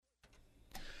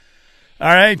All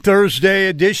right, Thursday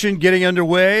edition getting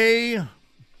underway.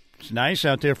 It's nice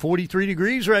out there, 43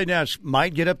 degrees right now. It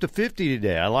might get up to 50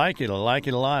 today. I like it. I like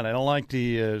it a lot. I don't like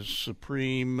the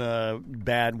supreme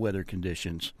bad weather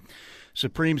conditions.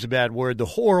 Supreme's a bad word. The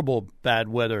horrible bad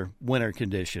weather winter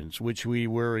conditions, which we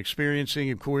were experiencing,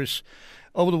 of course,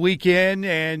 over the weekend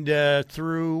and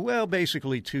through, well,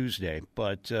 basically Tuesday.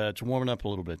 But it's warming up a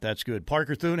little bit. That's good.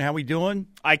 Parker Thune, how we doing?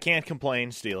 I can't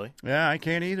complain, Steely. Yeah, I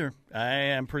can't either. I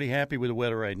am pretty happy with the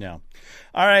weather right now.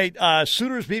 All right,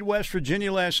 Sooners beat West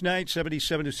Virginia last night,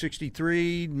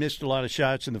 77-63. Missed a lot of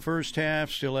shots in the first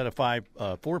half. Still had a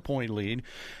 4-point lead.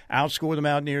 Outscored the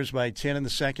Mountaineers by 10 in the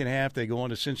second half. They go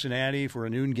on to Cincinnati for a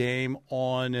noon game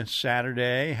on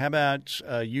Saturday. How about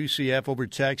UCF over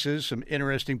Texas? Some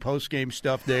interesting post-game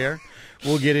stuff there.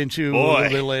 We'll get into a little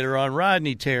bit later on.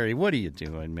 Rodney Terry, what are you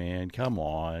doing, man? Come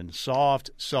on. Soft.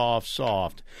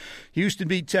 Houston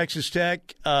beat Texas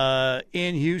Tech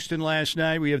in Houston last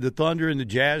night. We have the Thunder and the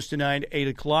Jazz tonight, 8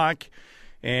 o'clock.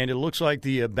 And it looks like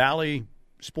the Bally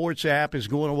Sports app is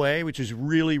going away, which is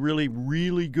really, really,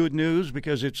 really good news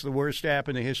because it's the worst app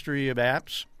in the history of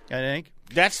apps, I think.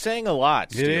 That's saying a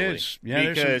lot, Steely. It is. Yeah,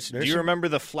 because do you remember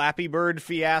the Flappy Bird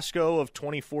fiasco of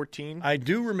 2014? I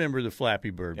do remember the Flappy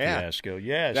Bird fiasco,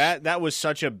 yes. That was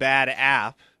such a bad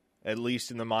app, at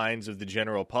least in the minds of the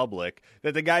general public,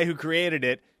 that the guy who created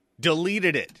it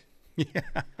deleted it. Yeah.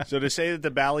 So to say that the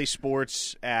Bally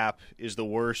Sports app is the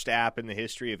worst app in the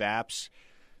history of apps,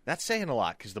 that's saying a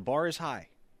lot because the bar is high.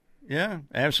 Yeah,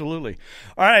 absolutely.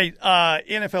 All right,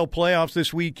 NFL playoffs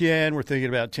this weekend. We're thinking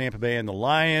about Tampa Bay and the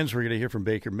Lions. We're going to hear from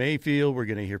Baker Mayfield. We're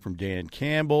going to hear from Dan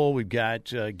Campbell. We've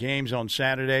got games on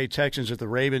Saturday, Texans at the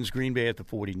Ravens, Green Bay at the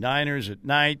 49ers at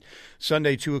night.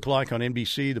 Sunday, 2 o'clock on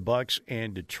NBC, the Bucks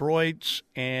and Detroit.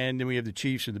 And then we have the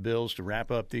Chiefs and the Bills to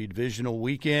wrap up the divisional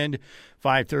weekend,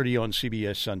 5:30 on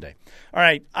CBS Sunday. All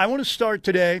right, I want to start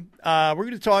today. We're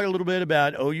going to talk a little bit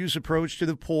about OU's approach to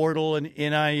the portal and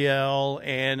NIL,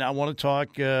 and I want to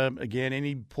talk, again,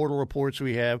 any portal reports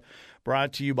we have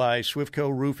brought to you by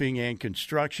Swiftco Roofing and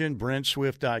Construction,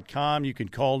 BrentSwift.com. You can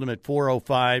call them at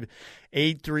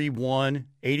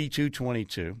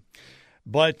 405-831-8222.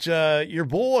 But your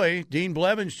boy, Dean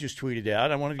Blevins, just tweeted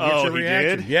out. I wanted to get your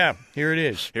reaction. Did? Yeah, here it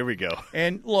is. Here we go.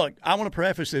 And look, I want to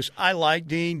preface this. I like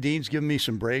Dean. Dean's given me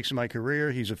some breaks in my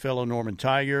career. He's a fellow Norman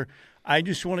Tiger. I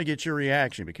just want to get your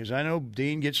reaction because I know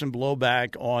Dean gets some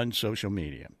blowback on social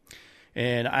media.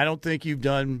 And I don't think you've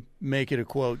done make it a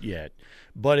quote yet.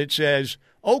 But it says,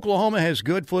 Oklahoma has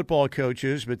good football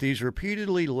coaches, but these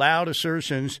repeatedly loud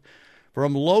assertions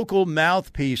from local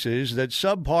mouthpieces that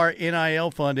subpar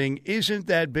NIL funding isn't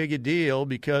that big a deal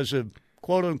because of,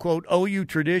 quote-unquote, OU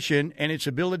tradition and its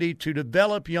ability to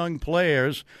develop young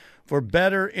players for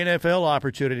better NFL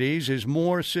opportunities is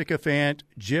more sycophant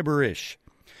gibberish.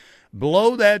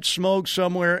 Blow that smoke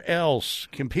somewhere else.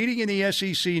 Competing in the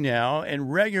SEC now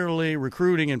and regularly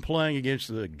recruiting and playing against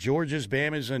the Georgias,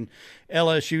 Bamas, and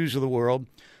LSUs of the world,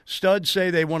 studs say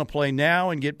they want to play now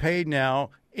and get paid now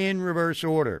in reverse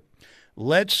order.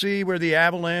 Let's see where the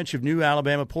avalanche of new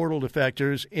Alabama portal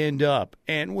defectors end up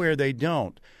and where they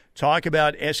don't. Talk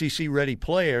about SEC-ready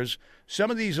players.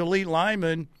 Some of these elite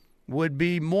linemen would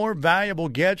be more valuable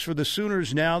gets for the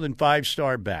Sooners now than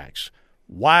five-star backs.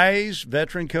 Wise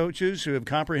veteran coaches who have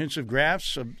comprehensive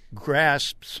grasps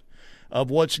of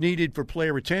what's needed for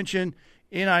player retention,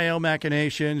 NIL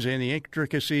machinations, and the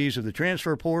intricacies of the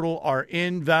transfer portal are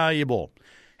invaluable.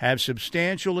 Have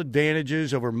substantial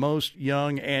advantages over most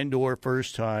young and or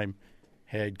first-time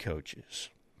head coaches.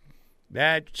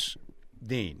 That's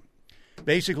Dean.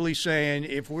 Basically saying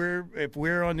if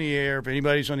we're on the air, if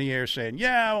anybody's on the air saying,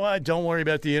 yeah, well, don't worry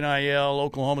about the NIL,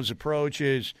 Oklahoma's approach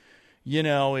is,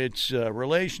 it's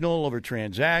relational over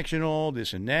transactional,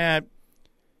 this and that.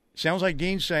 Sounds like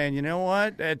Dean's saying, you know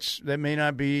what, that may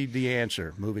not be the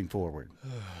answer moving forward.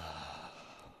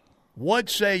 What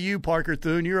say you, Parker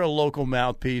Thune? You're a local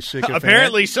mouthpiece sycophant.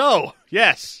 Apparently so,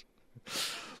 yes.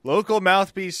 Local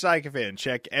mouthpiece sycophant.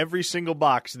 Check every single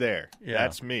box there. Yeah.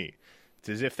 That's me. It's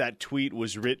as if that tweet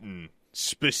was written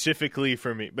specifically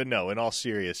for me. But no, in all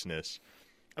seriousness.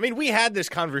 I mean, we had this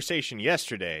conversation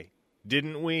yesterday,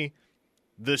 didn't we?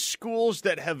 The schools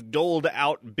that have doled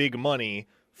out big money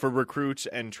for recruits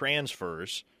and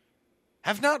transfers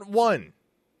have not won.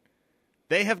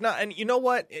 They have not. And you know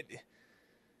what?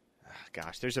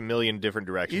 Gosh, there's a million different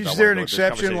directions. Is there an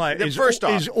exception? First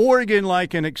off, is Oregon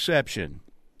like an exception?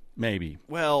 Maybe.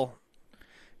 Well,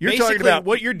 you're talking about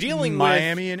what you're dealing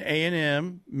Miami with. and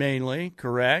A&M mainly,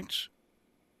 correct?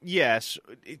 Yes.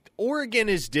 Oregon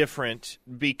is different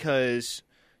because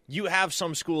you have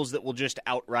some schools that will just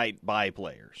outright buy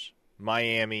players.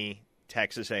 Miami,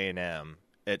 Texas A&M,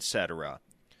 etc.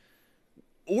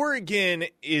 Oregon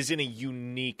is in a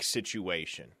unique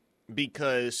situation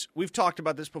because we've talked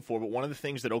about this before, but one of the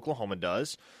things that Oklahoma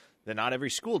does that not every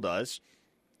school does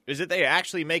is that they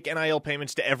actually make NIL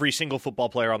payments to every single football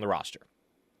player on the roster.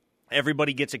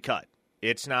 Everybody gets a cut.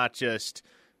 It's not just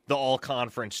the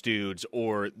all-conference dudes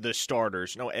or the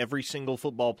starters. No, every single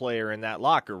football player in that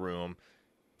locker room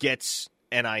gets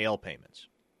NIL payments.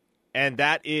 And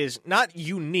that is not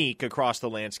unique across the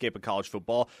landscape of college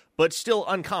football, but still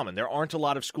uncommon. There aren't a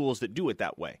lot of schools that do it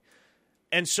that way.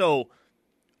 And so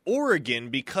Oregon,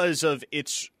 because of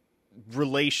its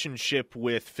relationship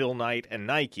with Phil Knight and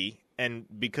Nike, and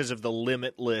because of the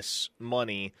limitless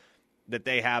money that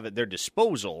they have at their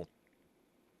disposal,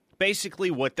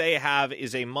 basically what they have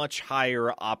is a much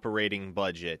higher operating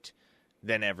budget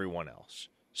than everyone else.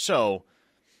 So,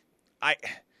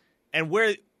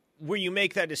 where you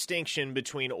make that distinction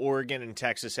between Oregon and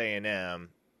Texas A&M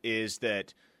is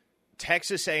that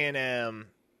Texas A&M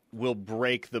will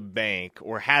break the bank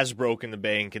or has broken the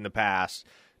bank in the past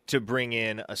to bring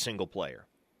in a single player.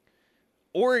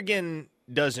 Oregon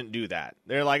doesn't do that.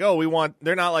 They're like,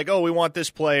 they're not like, we want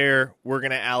this player, we're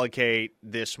going to allocate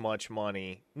this much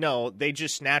money. No, they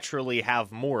just naturally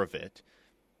have more of it.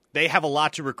 They have a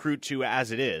lot to recruit to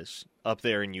as it is up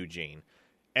there in Eugene.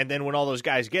 And then when all those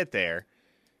guys get there,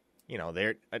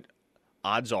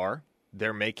 odds are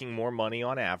they're making more money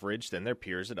on average than their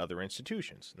peers at other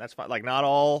institutions. That's fine. Like not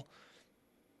all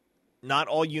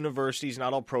universities,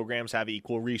 not all programs have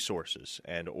equal resources,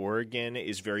 and Oregon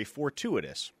is very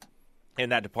fortuitous in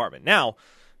that department. Now,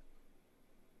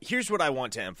 here's what I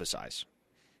want to emphasize,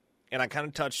 and I kind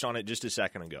of touched on it just a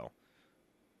second ago,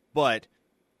 but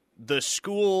the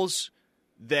schools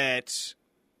that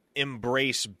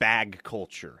embrace bag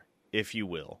culture, if you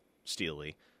will,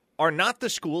 Steely, are not the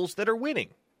schools that are winning.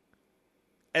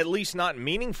 At least not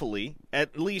meaningfully,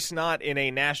 at least not in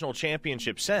a national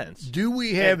championship sense. Do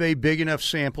we have a big enough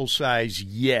sample size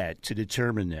yet to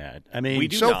determine that? I mean, we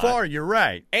do so not. Far, you're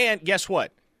right. And guess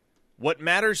what? What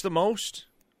matters the most,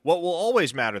 what will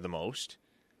always matter the most,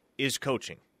 is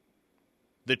coaching.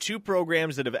 The two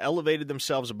programs that have elevated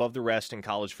themselves above the rest in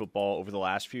college football over the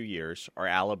last few years are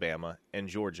Alabama and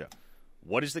Georgia.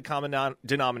 What is the common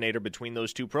denominator between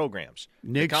those two programs?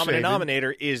 The common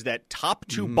denominator is that top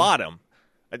to bottom,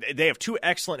 they have two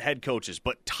excellent head coaches,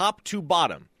 but top to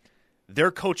bottom, their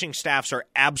coaching staffs are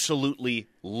absolutely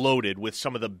loaded with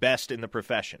some of the best in the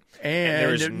profession. And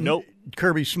there is no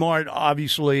Kirby Smart,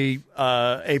 obviously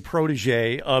a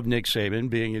protege of Nick Saban,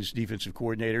 being his defensive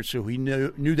coordinator, so he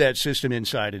knew that system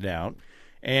inside and out,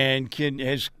 and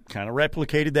has kind of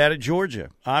replicated that at Georgia,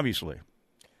 obviously.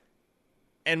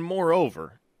 And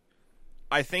moreover,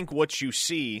 I think what you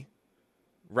see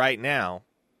right now,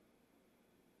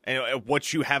 and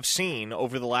what you have seen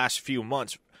over the last few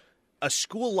months, a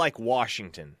school like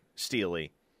Washington,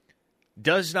 Steely,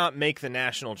 does not make the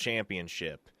national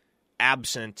championship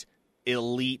absent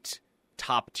elite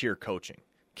top-tier coaching.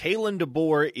 Kalen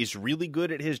DeBoer is really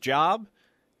good at his job,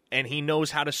 and he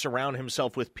knows how to surround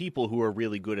himself with people who are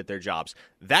really good at their jobs.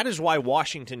 That is why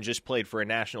Washington just played for a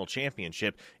national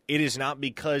championship. It is not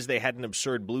because they had an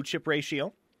absurd blue-chip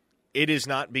ratio. It is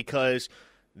not because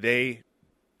they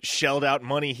shelled out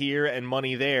money here and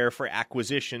money there for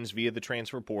acquisitions via the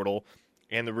transfer portal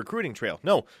and the recruiting trail.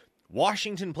 No,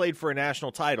 Washington played for a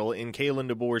national title in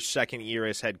Kalen DeBoer's second year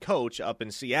as head coach up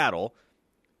in Seattle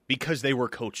because they were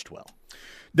coached well.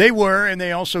 They were, and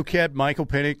they also kept Michael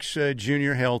Penix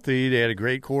Jr. healthy. They had a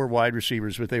great core of wide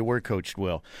receivers, but they were coached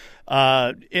well.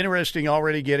 Interesting,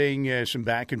 already getting some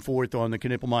back and forth on the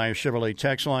Knippelmeyer Chevrolet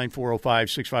text line,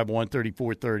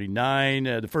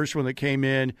 405-651-3439. The first one that came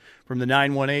in from the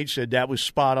 918 said that was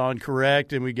spot on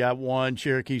correct, and we got one,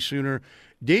 Cherokee Sooner.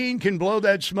 Dean can blow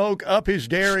that smoke up his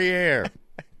derriere.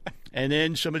 And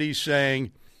then somebody's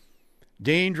saying,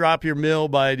 Dean, drop your mill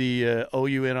by the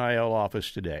OU NIL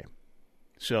office today.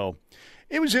 So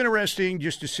it was interesting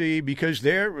just to see, because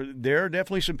there are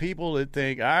definitely some people that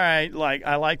think, all right,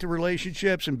 I like the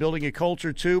relationships and building a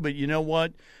culture too, but you know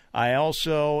what? I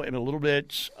also am a little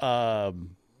bit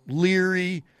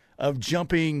leery of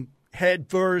jumping head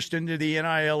first into the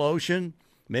NIL ocean.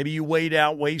 Maybe you wade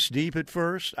out waist deep at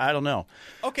first. I don't know.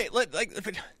 Okay,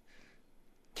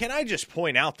 can I just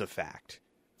point out the fact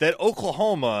that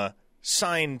Oklahoma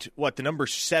signed, the number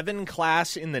 7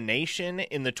 class in the nation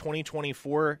in the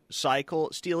 2024 cycle,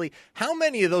 Steely? How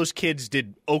many of those kids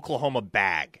did Oklahoma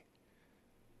bag?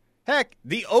 Heck,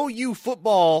 the OU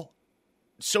football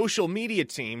social media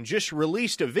team just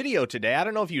released a video today. I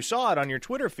don't know if you saw it on your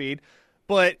Twitter feed,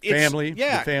 But it's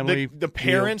the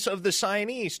parents of the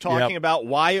signees talking about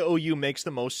why OU makes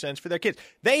the most sense for their kids.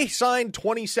 They signed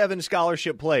 27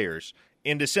 scholarship players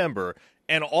in December,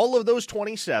 and all of those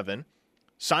 27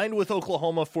 signed with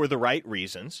Oklahoma for the right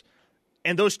reasons,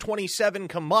 and those 27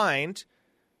 combined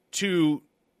to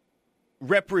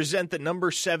represent the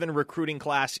number 7 recruiting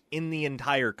class in the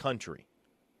entire country.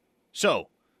 So,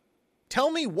 tell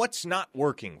me what's not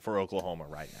working for Oklahoma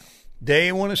right now.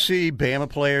 They want to see Bama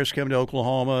players come to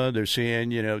Oklahoma. They're seeing,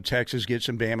 Texas get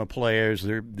some Bama players.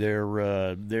 They're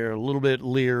a little bit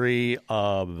leery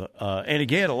of, and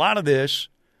again, a lot of this,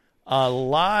 I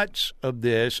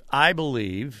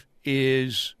believe,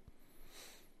 is,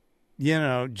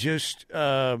 just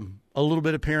a little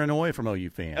bit of paranoia from OU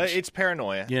fans. It's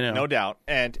paranoia, no doubt,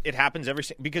 and it happens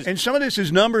and some of this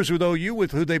is numbers with OU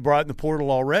with who they brought in the portal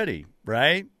already,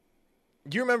 right?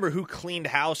 Do you remember who cleaned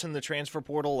house in the transfer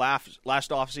portal last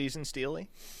offseason, Steely?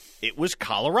 It was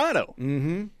Colorado.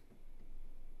 Mm-hmm.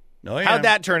 Oh, yeah. How'd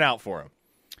that turn out for him?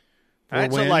 4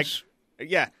 wins.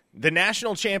 So, the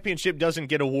national championship doesn't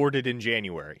get awarded in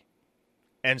January.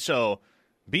 And so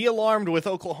be alarmed with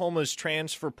Oklahoma's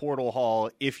transfer portal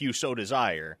haul if you so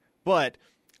desire. But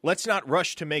let's not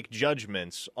rush to make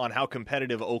judgments on how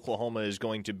competitive Oklahoma is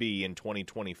going to be in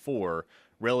 2024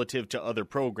 relative to other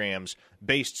programs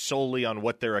based solely on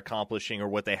what they're accomplishing or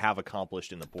what they have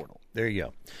accomplished in the portal. There you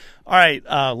go. All right,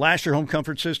 Lasher Home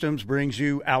Comfort Systems brings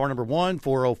you hour number 1,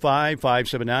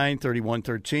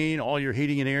 405-579-3113. All your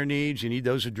heating and air needs, you need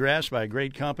those addressed by a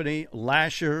great company,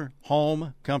 Lasher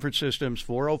Home Comfort Systems,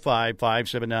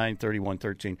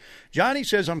 405-579-3113. Johnny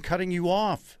says, I'm cutting you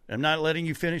off. I'm not letting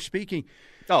you finish speaking.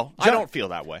 Oh, I don't feel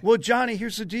that way. Well, Johnny,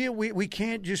 here's the deal. We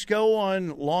can't just go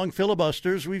on long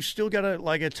filibusters. We've still got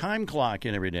a time clock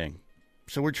and everything.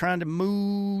 So we're trying to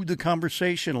move the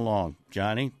conversation along,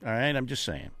 Johnny. All right, I'm just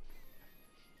saying.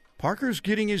 Parker's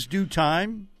getting his due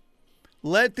time.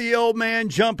 Let the old man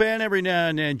jump in every now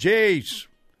and then. Jays,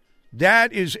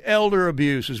 that is elder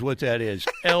abuse is what that is.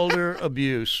 Elder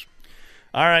abuse.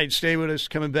 All right, stay with us.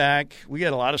 Coming back. We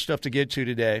got a lot of stuff to get to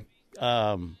today.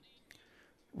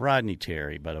 Rodney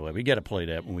Terry, by the way. We got to play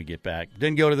that when we get back.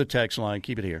 Then go to the text line.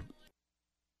 Keep it here.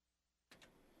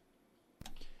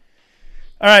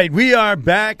 All right, we are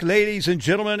back, ladies and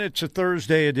gentlemen. It's a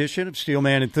Thursday edition of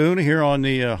Steelman and Thune here on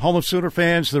the home of Sooner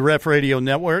fans, the Ref Radio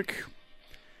Network.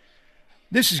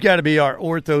 This has got to be our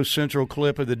Ortho Central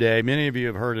clip of the day. Many of you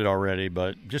have heard it already,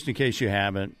 but just in case you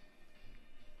haven't,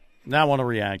 now I want to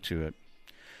react to it.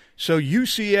 So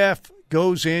UCF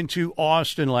goes into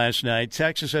Austin last night.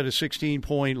 Texas had a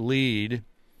 16-point lead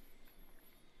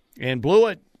and blew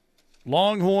it.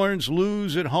 Longhorns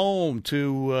lose at home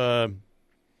to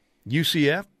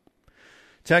UCF.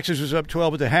 Texas was up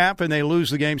 12 at the half, and they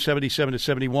lose the game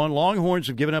 77-71. Longhorns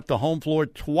have given up the home floor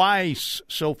twice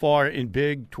so far in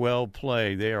Big 12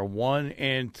 play. They are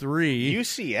 1-3.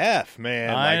 UCF,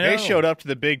 man. They showed up to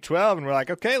the Big 12, and we're like,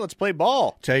 okay, let's play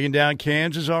ball. Taking down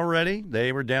Kansas already.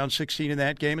 They were down 16 in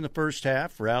that game in the first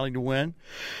half, rallying to win.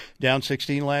 Down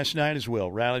 16 last night as well,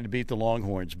 rallied to beat the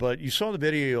Longhorns. But you saw the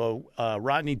video,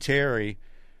 Rodney Terry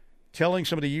telling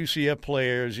some of the UCF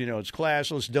players, it's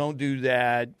classless, don't do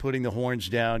that, putting the horns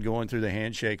down, going through the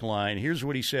handshake line. Here's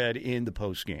what he said in the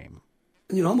postgame.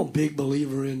 I'm a big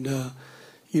believer in,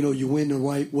 you win the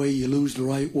right way, you lose the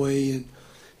right way.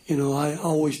 And, I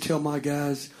always tell my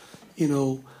guys,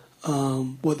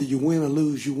 whether you win or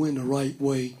lose, you win the right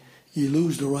way. You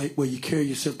lose the right way, you carry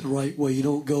yourself the right way. You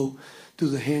don't go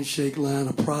through the handshake line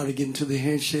or proud to get into the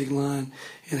handshake line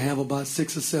and have about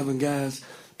 6 or 7 guys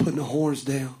putting the horns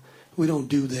down. We don't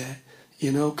do that,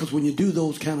 because when you do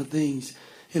those kind of things,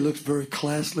 it looks very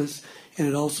classless, and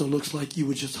it also looks like you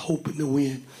were just hoping to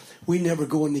win. We never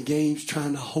go into games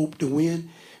trying to hope to win.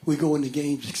 We go into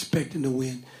games expecting to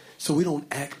win. So we don't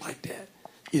act like that.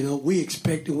 We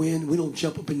expect to win. We don't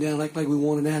jump up and down like we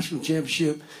won a national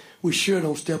championship. We sure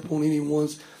don't step on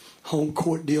anyone's home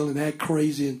court deal and act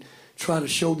crazy and try to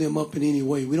show them up in any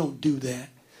way. We don't do that.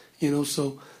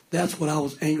 So that's what I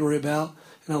was angry about.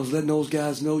 And I was letting those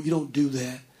guys know you don't do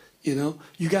that. You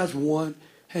guys won.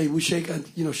 Hey, we shake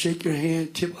your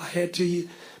hand, tip our hat to you,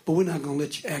 but we're not going to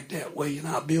let you act that way in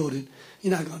our building.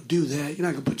 You're not going to do that. You're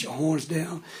not going to put your horns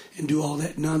down and do all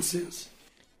that nonsense.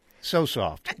 So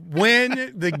soft.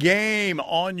 Win the game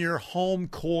on your home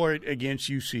court against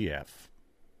UCF.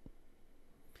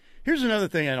 Here's another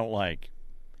thing I don't like.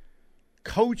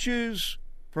 Coaches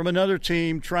from another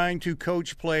team trying to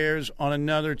coach players on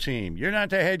another team. You're not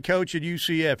the head coach at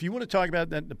UCF. You want to talk about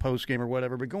that in the postgame or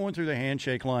whatever, but going through the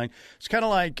handshake line, it's kind of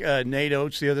like Nate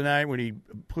Oates the other night when he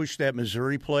pushed that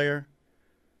Missouri player.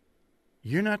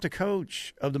 You're not the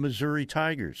coach of the Missouri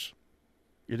Tigers.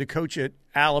 You're the coach at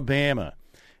Alabama.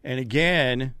 And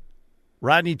again,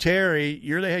 Rodney Terry,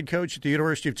 you're the head coach at the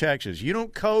University of Texas. You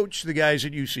don't coach the guys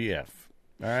at UCF.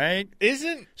 All right?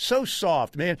 Isn't so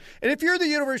soft, man. And if you're the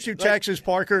University of Texas,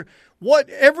 Parker, what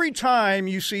every time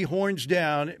you see horns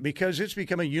down, because it's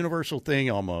become a universal thing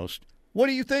almost, what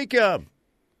do you think of?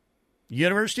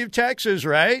 University of Texas,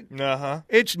 right? Uh-huh.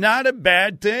 It's not a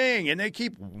bad thing, and they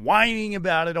keep whining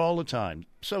about it all the time.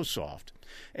 So soft.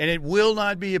 And it will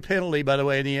not be a penalty, by the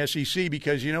way, in the SEC,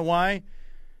 because you know why?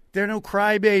 There are no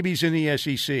crybabies in the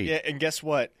SEC. Yeah, and guess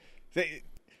what?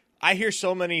 I hear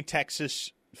so many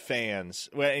Texas fans,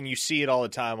 and you see it all the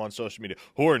time on social media,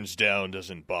 horns down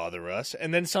doesn't bother us.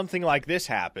 And then something like this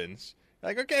happens.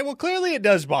 Like, okay, well, clearly it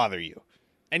does bother you.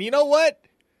 And you know what?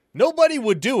 Nobody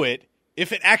would do it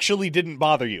if it actually didn't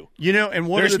bother you. You know, and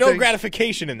there's no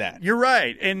gratification in that. You're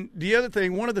right. And the other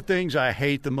thing, one of the things I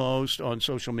hate the most on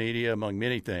social media, among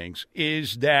many things,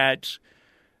 is that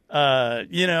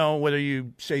whether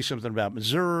you say something about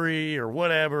Missouri or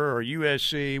whatever or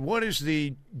USC, what is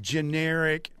the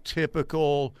generic,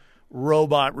 typical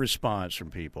robot response from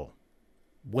people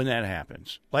when that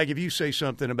happens? Like if you say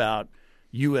something about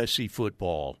USC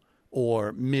football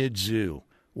or Mizzou,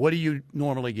 what do you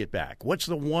normally get back? What's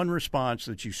the one response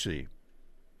that you see?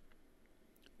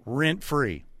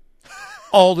 Rent-free.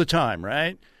 All the time,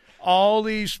 right? All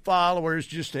these followers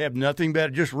just have nothing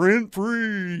better, just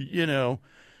rent-free,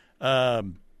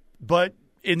 But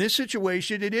in this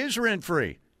situation, it is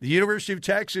rent-free. The University of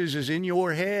Texas is in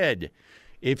your head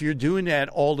if you're doing that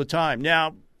all the time.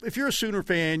 Now, if you're a Sooner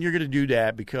fan, you're going to do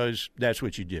that because that's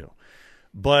what you do.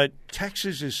 But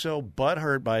Texas is so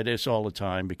butthurt by this all the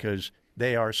time because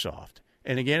they are soft.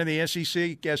 And again, in the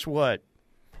SEC, guess what?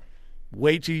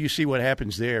 Wait till you see what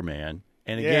happens there, man.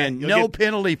 And again, no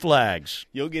penalty flags.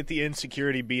 You'll get the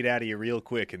insecurity beat out of you real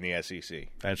quick in the SEC.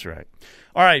 That's right.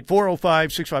 All right,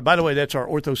 405-65. By the way, that's our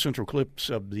Ortho Central clip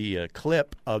of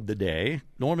the day.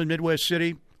 Norman, Midwest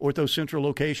City, Ortho Central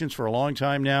locations for a long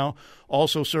time now.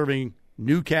 Also serving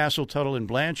Newcastle, Tuttle, and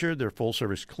Blanchard. Their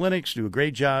full-service clinics do a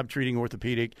great job treating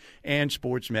orthopedic and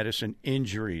sports medicine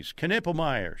injuries.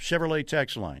 Knippelmeyer, Chevrolet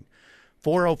text line,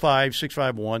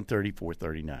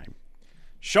 405-651-3439.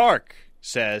 Shark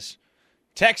says,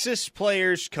 Texas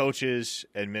players, coaches,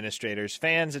 administrators,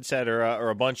 fans, etc. are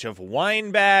a bunch of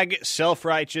winebag,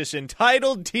 self-righteous,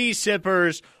 entitled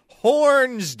tea-sippers,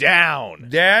 horns down.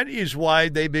 That is why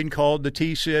they've been called the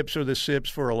tea-sips or the sips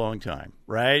for a long time,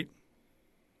 right?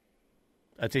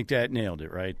 I think that nailed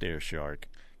it right there, Shark.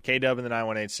 K-Dub in the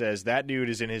 918 says, that dude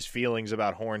is in his feelings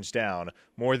about horns down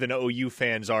more than OU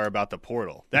fans are about the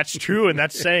portal. That's true, and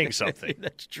that's saying something.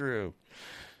 That's true.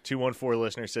 214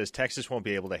 listener says, Texas won't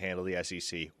be able to handle the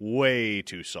SEC. Way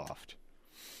too soft.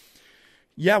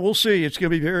 Yeah, we'll see. It's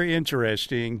going to be very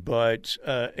interesting. But,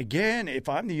 again, if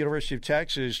I'm the University of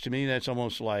Texas, to me that's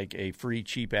almost like a free,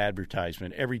 cheap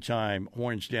advertisement every time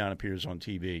Horns Down appears on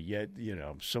TV. Yet,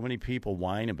 so many people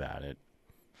whine about it.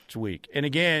 It's weak. And,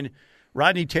 again,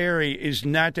 Rodney Terry is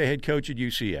not the head coach at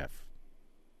UCF.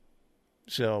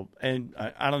 So, and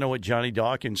I don't know what Johnny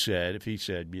Dawkins said, if he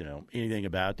said, anything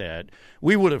about that.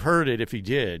 We would have heard it if he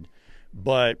did.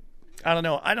 But I don't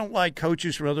know. I don't like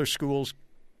coaches from other schools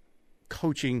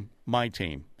coaching my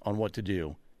team on what to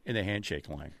do in the handshake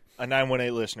line. A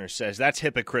 918 listener says, that's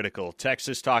hypocritical.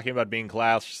 Texas talking about being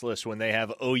classless when they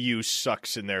have OU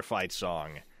sucks in their fight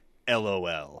song.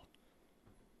 LOL.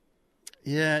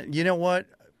 Yeah, you know what?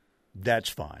 That's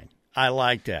fine. I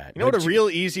like that. You know what a real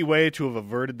easy way to have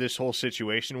averted this whole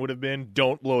situation would have been?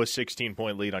 Don't blow a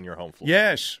 16-point lead on your home floor.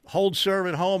 Yes. Hold serve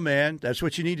at home, man. That's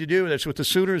what you need to do. That's what the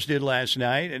Sooners did last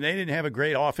night. And they didn't have a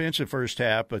great offensive first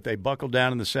half, but they buckled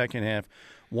down in the second half,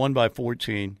 won by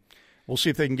 14. We'll see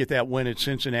if they can get that win at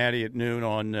Cincinnati at noon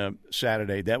on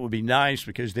Saturday. That would be nice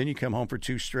because then you come home for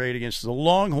two straight against the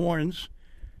Longhorns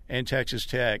and Texas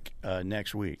Tech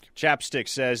next week. Chapstick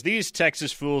says, these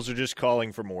Texas fools are just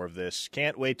calling for more of this.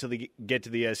 Can't wait till they get to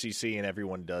the SEC and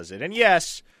everyone does it. And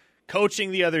yes,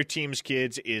 coaching the other team's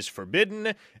kids is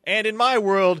forbidden, and in my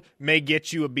world, may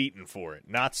get you a beating for it.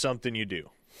 Not something you do.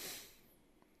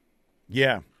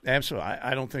 Yeah, absolutely.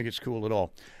 I don't think it's cool at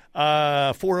all.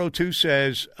 402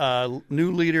 says,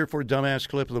 new leader for Dumbass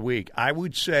Clip of the Week. I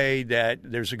would say that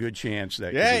there's a good chance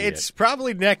that it's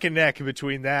probably neck and neck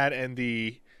between that and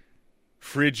the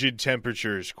frigid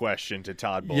temperatures question to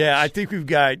Todd Bowles. Yeah, I think we've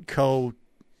got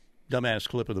Dumbass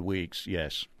Clip of the Weeks,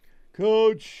 yes.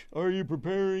 Coach, are you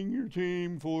preparing your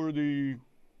team for the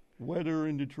weather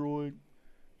in Detroit?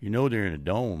 You know they're in a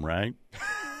dome, right?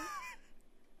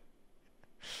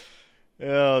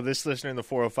 Oh, this listener in the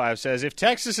 405 says, if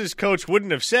Texas's coach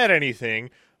wouldn't have said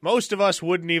anything, most of us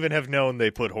wouldn't even have known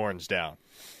they put horns down.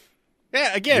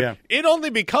 Yeah, again, It only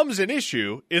becomes an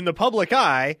issue in the public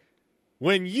eye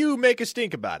when you make a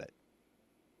stink about it.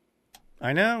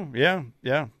 I know, yeah.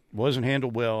 Wasn't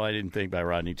handled well, I didn't think, by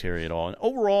Rodney Terry at all. And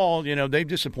overall, they've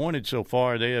disappointed so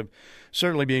far. They have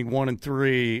certainly being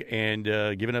 1-3 and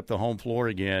giving up the home floor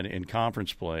again in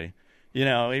conference play. He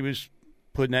was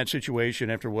put in that situation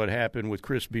after what happened with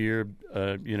Chris Beard,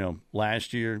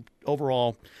 last year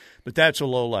overall. But that's a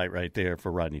low light right there for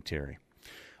Rodney Terry.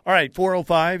 All right,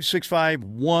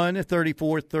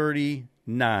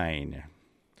 405-651-3439.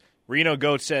 Reno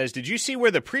Goat says, did you see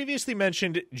where the previously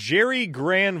mentioned Jerry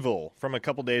Granville from a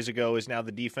couple days ago is now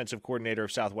the defensive coordinator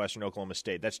of Southwestern Oklahoma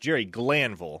State? That's Jerry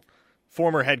Glanville,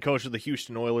 former head coach of the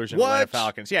Houston Oilers and Atlanta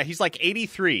Falcons. Yeah, he's like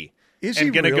 83. Is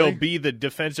he going to go be the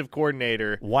defensive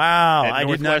coordinator at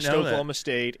Northwest Oklahoma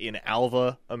State in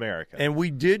Alva, America. And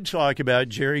we did talk about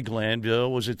Jerry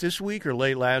Glanville. Was it this week or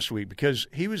late last week? Because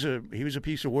he was a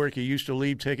piece of work. He used to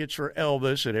leave tickets for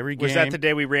Elvis at every game. Was that the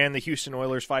day we ran the Houston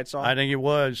Oilers fight song? I think it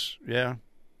was, yeah.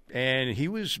 And he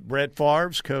was Brett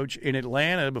Favre's coach in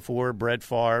Atlanta before Brett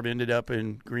Favre ended up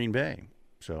in Green Bay.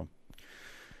 So,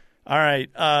 all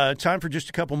right, time for just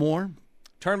a couple more.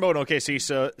 Turnboat OKC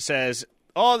says,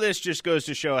 all this just goes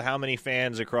to show how many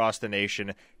fans across the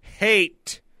nation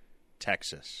hate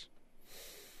Texas.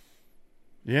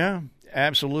 Yeah,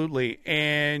 absolutely.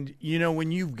 And,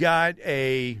 when you've got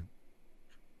a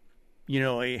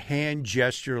hand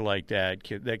gesture like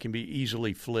that can be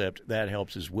easily flipped, that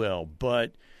helps as well.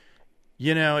 But,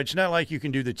 it's not like you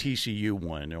can do the TCU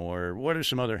one, or what are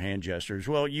some other hand gestures?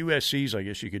 Well, USC's, I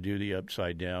guess you could do the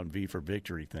upside down V for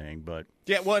victory thing. But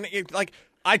yeah, well,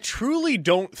 I truly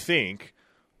don't think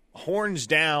horns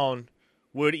down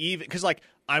would even – because,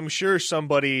 I'm sure some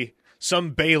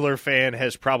Baylor fan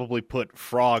has probably put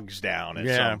frogs down at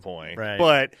some point. Right.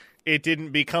 But it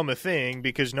didn't become a thing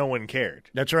because no one cared.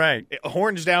 That's right.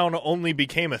 Horns down only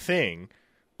became a thing,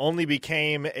 only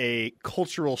became a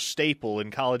cultural staple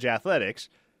in college athletics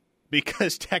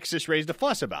because Texas raised a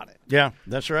fuss about it. Yeah,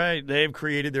 that's right. They've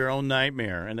created their own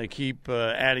nightmare, and they keep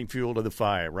adding fuel to the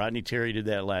fire. Rodney Terry did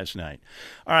that last night.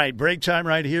 All right, break time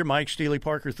right here. Mike Steely,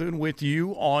 Parker Thune with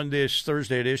you on this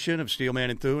Thursday edition of Steelman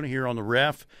and Thune here on the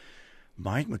Ref.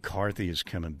 Mike McCarthy is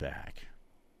coming back.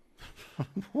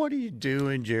 What are you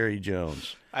doing, Jerry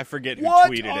Jones? I forget who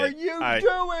tweeted it. What are you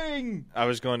doing? I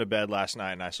was going to bed last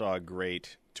night, and I saw a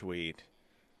great tweet.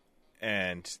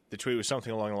 And the tweet was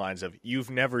something along the lines of,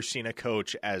 you've never seen a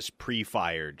coach as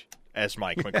pre-fired as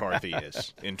Mike McCarthy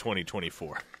is in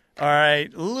 2024. All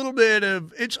right, a little bit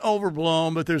of – it's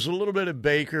overblown, but there's a little bit of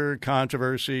Baker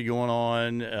controversy going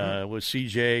on with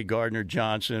C.J.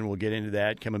 Gardner-Johnson. We'll get into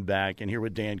that coming back and hear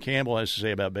what Dan Campbell has to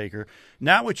say about Baker.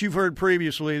 Not what you've heard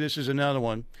previously. This is another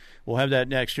one. We'll have that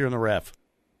next here on the Ref.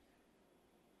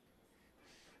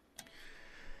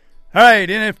 All right,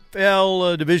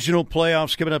 NFL divisional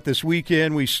playoffs coming up this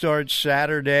weekend. We start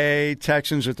Saturday.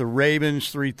 Texans at the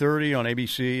Ravens, 3:30 on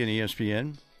ABC and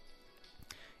ESPN.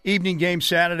 Evening game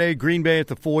Saturday, Green Bay at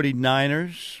the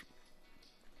 49ers.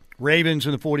 Ravens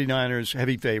and the 49ers,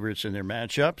 heavy favorites in their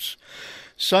matchups.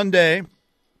 Sunday,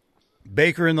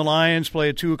 Baker and the Lions play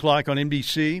at 2 o'clock on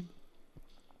NBC.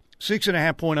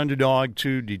 6.5-point underdog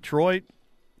to Detroit.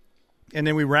 And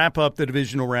then we wrap up the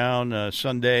divisional round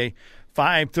Sunday,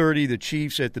 5:30, the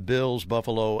Chiefs at the Bills.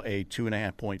 Buffalo, a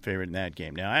 2.5-point favorite in that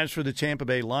game. Now, as for the Tampa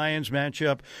Bay Lions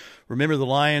matchup, remember the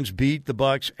Lions beat the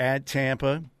Bucs at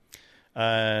Tampa.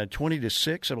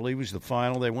 20-6, I believe, was the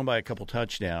final. They won by a couple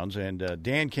touchdowns. And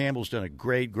Dan Campbell's done a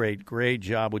great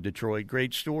job with Detroit.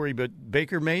 Great story. But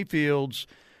Baker Mayfield's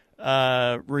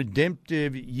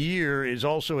redemptive year is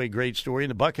also a great story.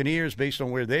 And the Buccaneers, based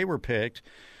on where they were picked,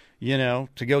 to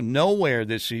go nowhere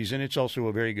this season, it's also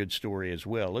a very good story as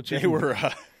well. They were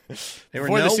before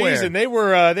nowhere. the season. They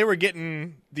were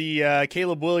getting the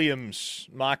Caleb Williams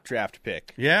mock draft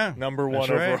pick. Yeah, number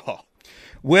 1 overall.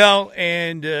 Well,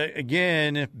 and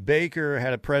again, Baker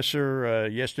had a presser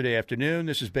yesterday afternoon.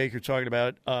 This is Baker talking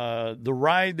about the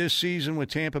ride this season with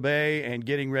Tampa Bay and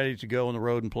getting ready to go on the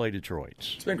road and play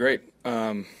Detroit. It's been great.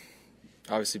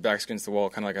 Obviously, backs against the wall,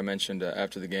 kind of like I mentioned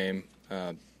after the game.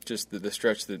 Just the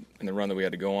stretch and the run that we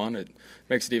had to go on, it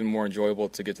makes it even more enjoyable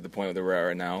to get to the point that we're at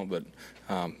right now. But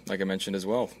like I mentioned as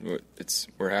well,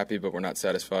 we're happy, but we're not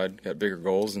satisfied. Got bigger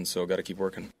goals, and so got to keep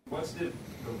working. What's the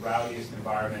rowdiest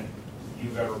environment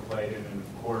you've ever played in? And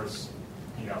of course,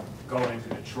 going to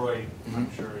Detroit,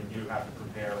 I'm sure you have to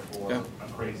prepare for a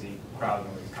crazy crowd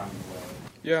noise coming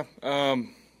your way. Yeah,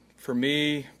 for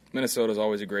me, Minnesota's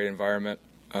always a great environment,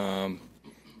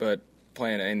 but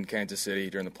playing in Kansas City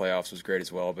during the playoffs was great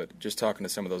as well. But just talking to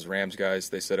some of those Rams guys,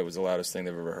 they said it was the loudest thing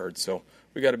they've ever heard. So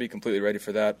we got to be completely ready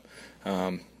for that.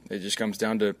 it just comes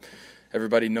down to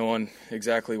everybody knowing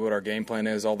exactly what our game plan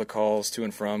is, all the calls to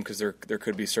and from, because there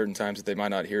could be certain times that they might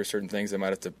not hear certain things. They might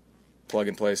have to plug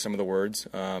and play some of the words.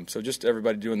 So just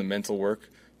everybody doing the mental work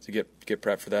to get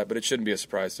prepped for that. But it shouldn't be a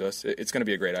surprise to us. It's going to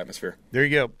be a great atmosphere. There you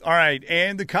go. All right,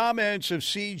 and the comments of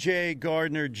C.J.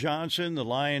 Gardner-Johnson, the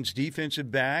Lions'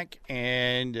 defensive back,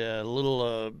 and a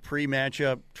little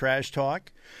pre-matchup trash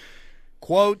talk.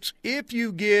 Quote, if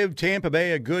you give Tampa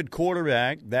Bay a good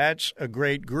quarterback, that's a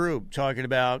great group. Talking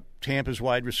about Tampa's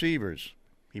wide receivers.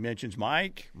 He mentions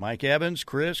Mike Evans,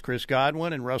 Chris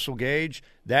Godwin, and Russell Gage.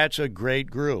 That's a great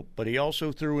group. But he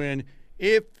also threw in,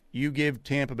 if you give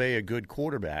Tampa Bay a good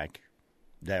quarterback,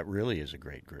 that really is a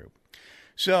great group.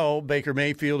 So Baker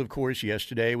Mayfield, of course,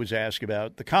 yesterday was asked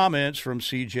about the comments from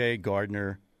C.J.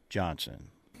 Gardner-Johnson.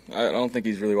 I don't think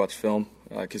he's really watched film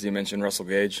because he mentioned Russell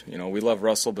Gage. You know, we love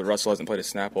Russell, but Russell hasn't played a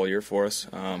snap all year for us.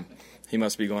 He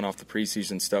must be going off the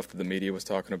preseason stuff that the media was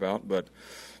talking about, but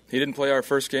he didn't play our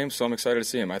first game, so I'm excited to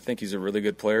see him. I think he's a really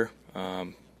good player.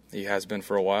 He has been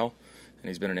for a while, and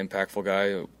he's been an impactful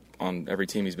guy on every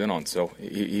team he's been on. So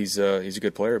he's a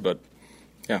good player, but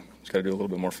yeah, he's got to do a little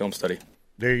bit more film study.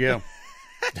 There you go.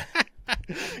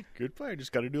 Good player.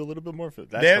 Just got to do a little bit more.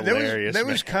 That's hilarious. That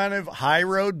was kind of high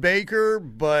road Baker,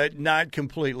 but not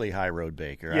completely high road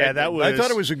Baker. Yeah, I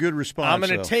thought it was a good response. I'm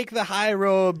going to take the high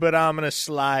road, but I'm going to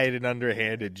slide an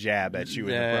underhanded jab at you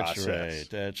in the process.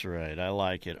 That's right. I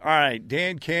like it. All right,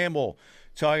 Dan Campbell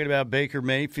talking about Baker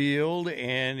Mayfield,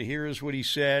 and here's what he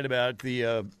said about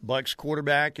the Bucs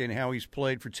quarterback and how he's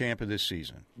played for Tampa this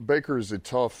season. Baker is a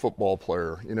tough football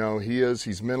player. You know,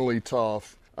 he's mentally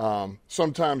tough.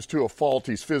 Sometimes to a fault,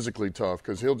 he's physically tough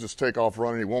because he'll just take off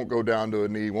running. He won't go down to a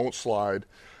knee, won't slide.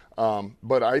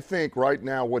 But I think right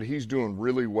now what he's doing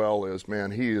really well is, man,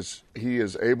 he is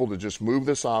able to just move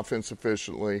this offense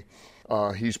efficiently.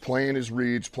 He's playing his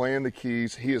reads, playing the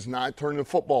keys. He is not turning the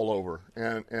football over.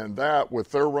 And that,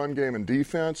 with their run game and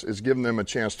defense, is giving them a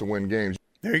chance to win games.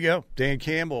 There you go. Dan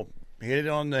Campbell hit it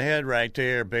on the head right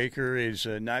there. Baker is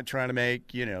not trying to make,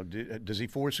 does he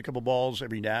force a couple balls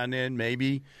every now and then?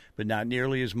 Maybe, but not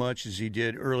nearly as much as he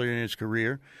did earlier in his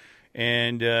career.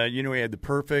 And, he had the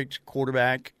perfect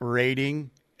quarterback rating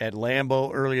at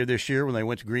Lambeau earlier this year when they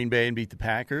went to Green Bay and beat the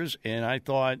Packers. And I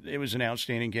thought it was an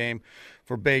outstanding game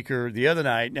for Baker the other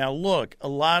night. Now, look, a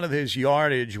lot of his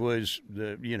yardage was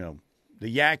the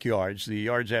yak yards, the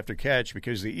yards after catch,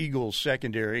 because the Eagles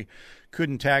secondary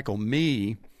couldn't tackle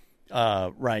me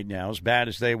right now, as bad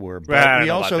as they were. But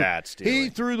he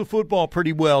threw the football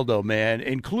pretty well, though, man,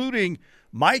 including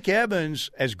Mike Evans.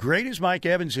 As great as Mike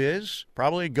Evans is,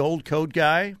 probably a gold coat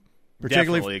guy.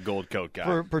 Definitely a gold coat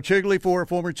guy. Particularly for a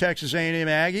former Texas A&M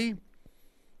Aggie.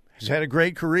 He's had a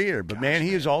great career, but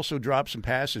he has also dropped some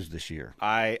passes this year.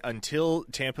 Until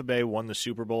Tampa Bay won the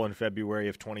Super Bowl in February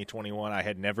of 2021, I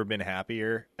had never been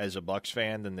happier as a Bucs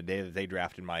fan than the day that they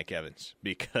drafted Mike Evans,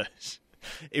 because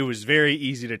it was very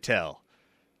easy to tell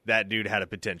that dude had a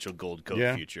potential gold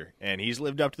coat future. And he's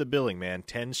lived up to the billing, man.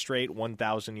 10 straight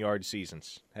 1,000-yard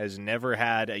seasons. Has never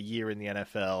had a year in the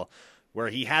NFL where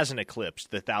he hasn't eclipsed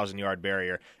the 1,000-yard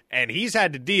barrier. And he's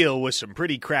had to deal with some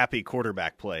pretty crappy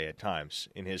quarterback play at times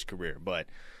in his career. But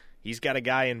he's got a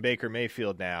guy in Baker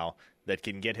Mayfield now that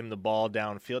can get him the ball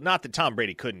downfield. Not that Tom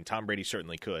Brady couldn't. Tom Brady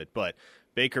certainly could. But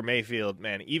Baker Mayfield,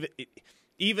 man,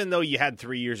 even though you had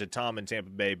 3 years of Tom in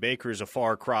Tampa Bay, Baker is a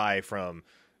far cry from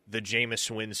the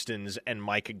Jameis Winstons and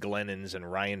Mike Glennons and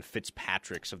Ryan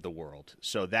Fitzpatricks of the world.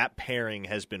 So that pairing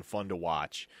has been fun to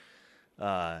watch.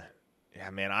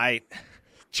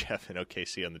 Jeff in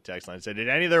OKC on the text line said, did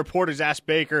any of the reporters ask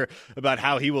Baker about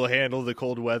how he will handle the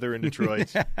cold weather in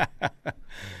Detroit?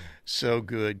 So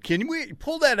good. Can we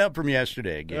pull that up from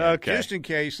yesterday again? Okay. Just in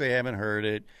case they haven't heard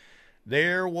it.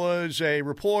 There was a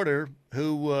reporter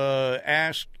who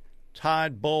asked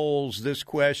Todd Bowles this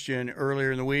question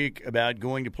earlier in the week about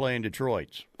going to play in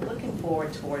Detroit. Looking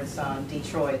forward towards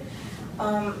Detroit.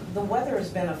 The weather has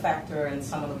been a factor in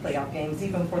some of the playoff games,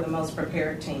 even for the most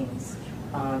prepared teams.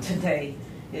 Today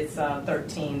it's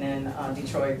 13 in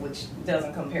Detroit, which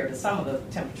doesn't compare to some of the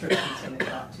temperatures we tend to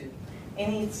go up to.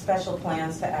 Any special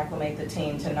plans to acclimate the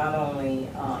team to not only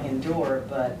endure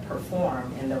but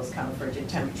perform in those kind of frigid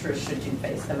temperatures should you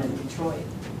face them in Detroit?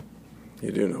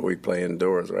 You do know we play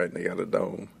indoors, right? And they got a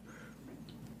dome.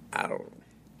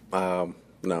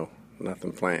 No,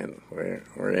 nothing planned.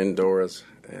 We're indoors,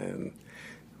 and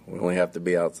we only have to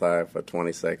be outside for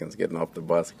 20 seconds getting off the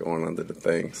bus, going under the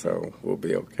thing, so we'll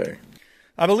be okay.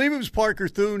 I believe it was Parker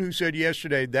Thune who said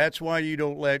yesterday, that's why you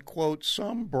don't let, quote,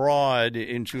 some broad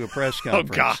into a press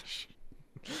conference. Oh, gosh.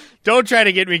 Don't try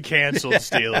to get me canceled,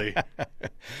 Steely.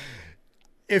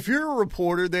 if you're a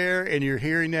reporter there and you're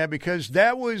hearing that, because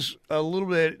that was a little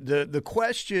bit, the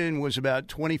question was about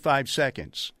 25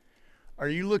 seconds. Are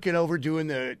you looking over doing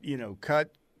the,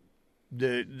 cut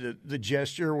the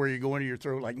gesture where you go into your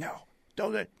throat like, no,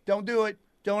 don't do it,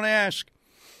 don't ask?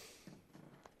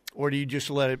 Or do you just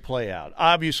let it play out?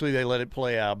 Obviously, they let it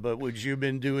play out, but would you have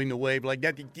been doing the wave like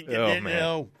that? Oh, man.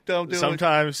 No, don't do it.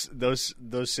 Sometimes those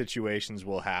situations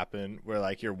will happen where,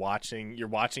 like, you're watching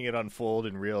it unfold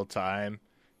in real time,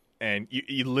 and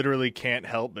you literally can't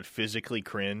help but physically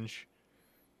cringe.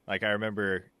 Like, I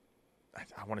remember,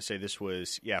 I want to say this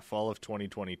was, fall of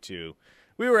 2022.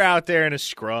 We were out there in a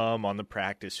scrum on the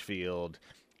practice field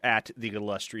at the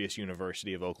illustrious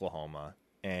University of Oklahoma,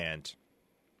 and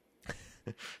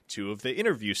two of the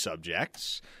interview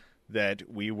subjects that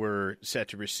we were set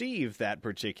to receive that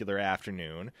particular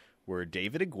afternoon were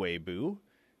David Agwebu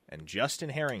and Justin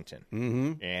Harrington.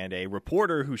 Mm-hmm. And a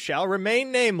reporter who shall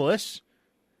remain nameless,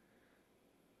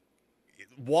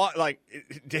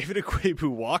 David Agwebu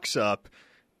walks up,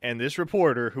 and this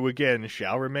reporter, who again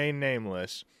shall remain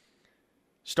nameless,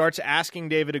 starts asking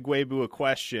David Agwebu a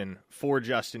question for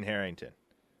Justin Harrington.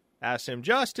 Asked him,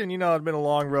 Justin, it's been a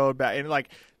long road back. And,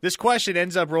 this question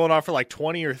ends up rolling off for,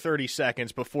 20 or 30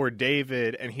 seconds before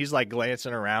David, and he's,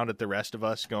 glancing around at the rest of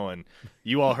us going,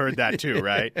 you all heard that too,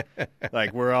 right?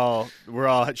 We're all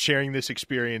sharing this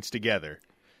experience together.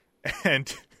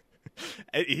 And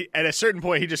at a certain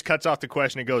point, he just cuts off the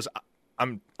question and goes,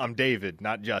 I'm David,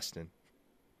 not Justin.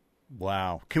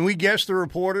 Wow. Can we guess the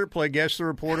reporter? Play Guess the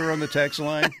Reporter on the text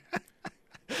line?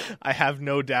 I have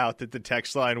no doubt that the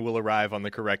text line will arrive on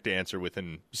the correct answer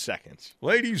within seconds.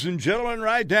 Ladies and gentlemen,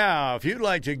 right now, if you'd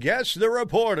like to guess the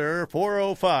reporter,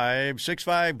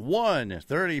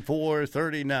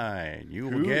 405-651-3439. You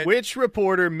will get... Which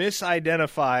reporter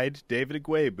misidentified David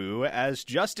Agwebu as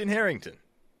Justin Harrington?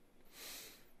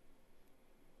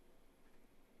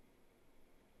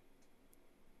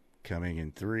 Coming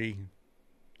in 3,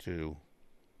 2,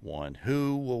 1.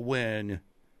 Who will win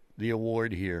the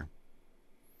award here?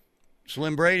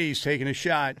 Slim Brady's taking a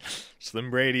shot.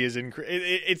 Slim Brady is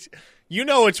it's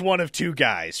it's one of two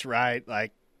guys, right?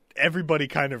 Everybody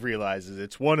kind of realizes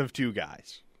it's one of two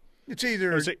guys. It's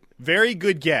either a very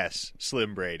good guess,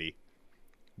 Slim Brady,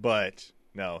 but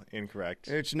no, incorrect.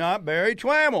 It's not Barry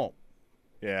Twammell.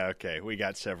 Yeah, okay, we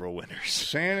got several winners.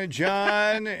 Santa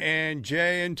John and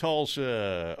Jay in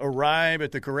Tulsa arrive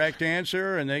at the correct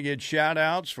answer, and they get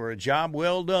shout-outs for a job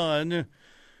well done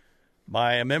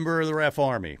by a member of the Ref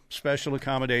Army. Special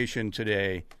accommodation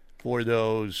today for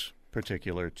those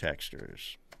particular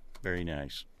texters. Very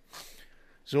nice.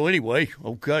 So anyway,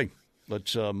 okay,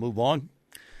 let's move on.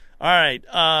 All right,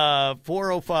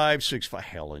 405-65.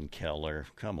 Helen Keller.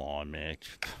 Come on, man.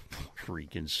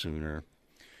 Freaking Sooner.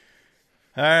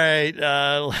 All right,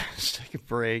 let's take a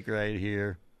break right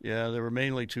here. Yeah, there were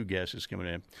mainly two guesses coming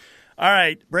in. All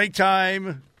right, break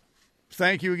time.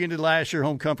 Thank you again to Lasher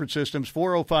Home Comfort Systems,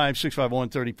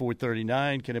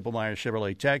 405-651-3439, Ken Ippelmeyer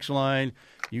Chevrolet text line.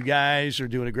 You guys are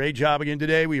doing a great job again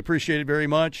today. We appreciate it very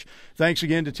much. Thanks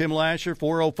again to Tim Lasher,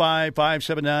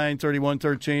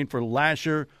 405-579-3113 for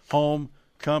Lasher Home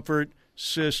Comfort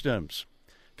Systems.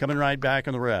 Coming right back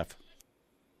on the Ref.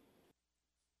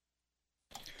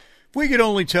 If we could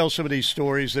only tell some of these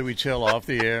stories that we tell off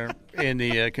the air in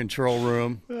the control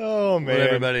room. Oh, man. With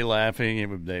everybody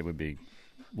laughing, they would be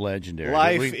legendary.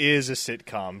 Life is a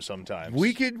sitcom sometimes.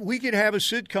 We could have a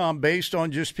sitcom based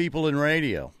on just people in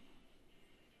radio.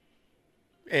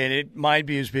 And it might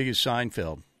be as big as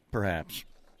Seinfeld, perhaps.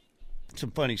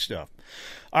 Some funny stuff.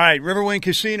 All right, Riverwind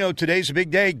Casino, today's a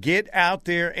big day. Get out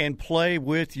there and play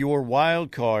with your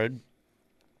wild card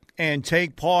and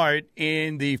take part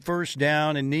in the First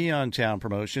Down and Neon Town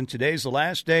promotion. Today's the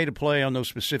last day to play on those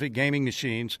specific gaming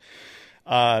machines.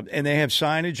 And they have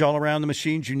signage all around the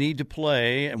machines you need to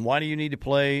play. And why do you need to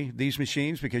play these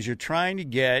machines? Because you're trying to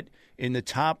get in the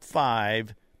top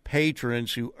 5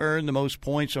 patrons who earn the most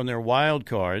points on their wild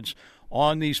cards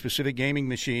on these specific gaming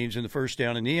machines in the First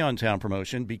Down and Neon Town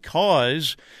promotion,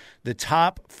 because the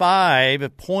top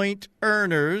 5 point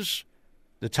earners,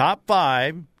 the top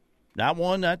 5, not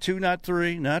 1, not 2, not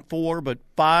 3, not 4, but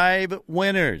 5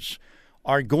 winners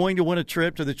are going to win a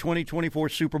trip to the 2024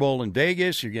 Super Bowl in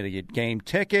Vegas. You're going to get game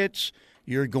tickets.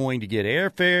 You're going to get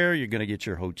airfare. You're going to get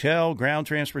your hotel, ground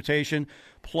transportation,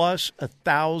 plus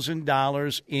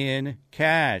 $1,000 in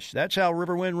cash. That's how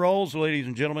Riverwind rolls, ladies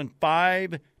and gentlemen.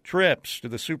 5 trips to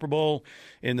the Super Bowl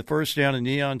in the First Down and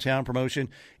Neon Town promotion.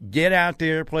 Get out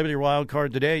there, play with your wild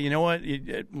card today. You know what?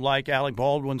 Like Alec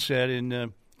Baldwin said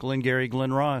in Glengarry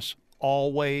Glen Ross,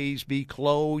 always be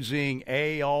closing.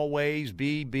 A, always,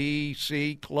 B,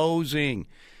 C, closing.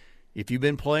 If you've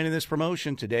been playing in this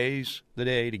promotion, today's the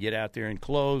day to get out there and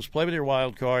close, play with your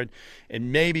wild card,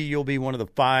 and maybe you'll be one of the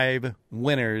 5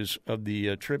 winners of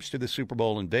the trips to the Super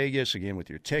Bowl in Vegas, again, with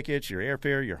your tickets, your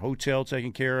airfare, your hotel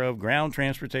taken care of, ground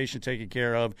transportation taken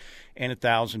care of, and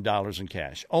 $1,000 in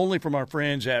cash. Only from our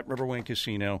friends at Riverwind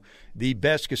Casino, the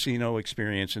best casino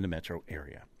experience in the metro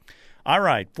area. All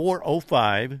right,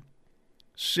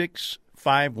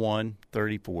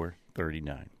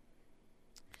 405-651-3439.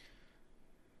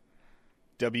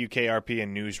 WKRP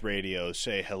and News Radio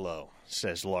say hello,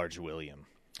 says Large William.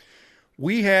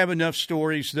 We have enough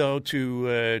stories, though,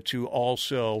 to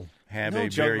also have a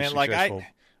very successful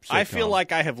I feel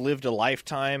like I have lived a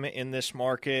lifetime in this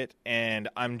market, and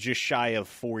I'm just shy of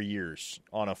 4 years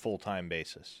on a full-time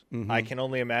basis. Mm-hmm. I can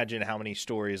only imagine how many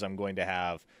stories I'm going to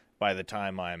have by the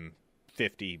time I'm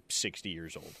 50, 60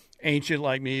 years old. Ancient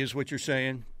like me is what you're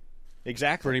saying?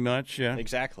 Exactly. Pretty much, yeah.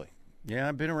 Exactly. Yeah,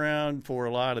 I've been around for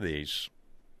a lot of these.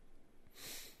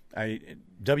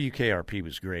 WKRP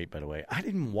was great, by the way. I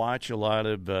didn't watch a lot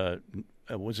of,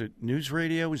 was it News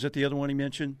Radio? Was that the other one he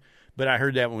mentioned? But I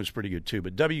heard that one was pretty good, too.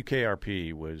 But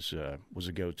WKRP was a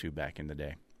go-to back in the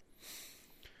day.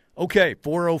 Okay,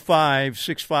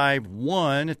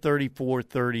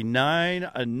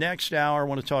 405-651-3439. Next hour, I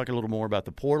want to talk a little more about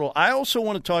the portal. I also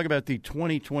want to talk about the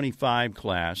 2025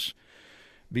 class,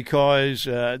 because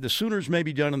the Sooners may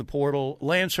be done in the portal.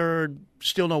 Lance Hurd,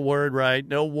 still no word, right?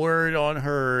 No word on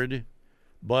Hurd,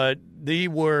 but the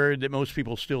word that most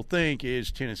people still think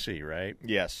is Tennessee, right?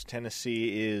 Yes,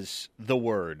 Tennessee is the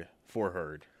word for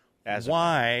Hurd.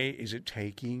 Why is it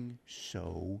taking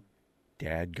so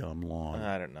dadgum long?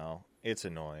 I don't know. It's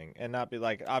annoying. And not be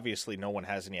like, obviously no one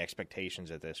has any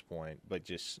expectations at this point, but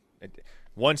just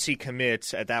once he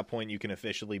commits, at that point you can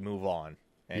officially move on,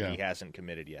 and he hasn't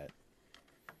committed yet.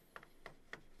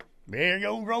 There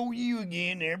go roll you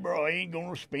again there, bro. I ain't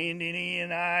going to spend any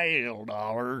NIL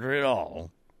dollars at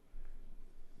all.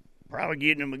 Probably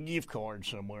getting them a gift card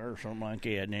somewhere or something like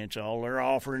that, and that's all they're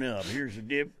offering up. Here's a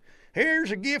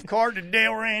gift card to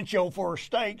Del Rancho for a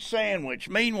steak sandwich.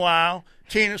 Meanwhile,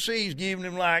 Tennessee's giving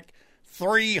them like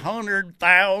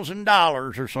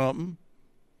 $300,000 or something.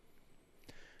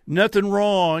 Nothing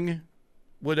wrong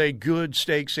with a good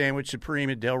steak sandwich supreme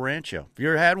at Del Rancho. Have you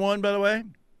ever had one, by the way?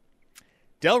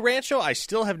 Del Rancho, I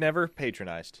still have never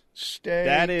patronized.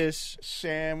 Steak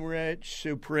sandwich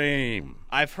supreme.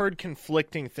 I've heard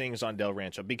conflicting things on Del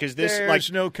Rancho because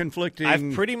there's no conflicting.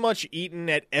 I've pretty much eaten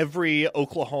at every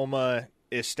Oklahoma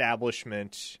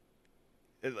establishment,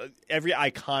 every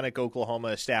iconic Oklahoma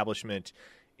establishment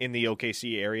in the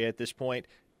OKC area at this point,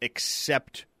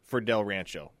 except for Del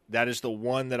Rancho. That is the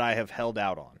one that I have held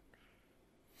out on.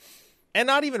 And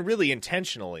not even really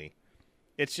intentionally.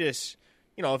 It's just,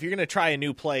 if you're going to try a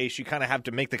new place, you kind of have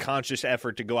to make the conscious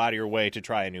effort to go out of your way to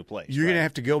try a new place. You're going to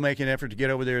have to go make an effort to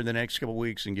get over there in the next couple of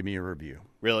weeks and give me a review.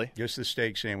 Really? Just the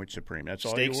steak sandwich supreme. That's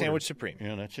all. Steak sandwich supreme.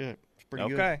 Yeah, that's it. It's pretty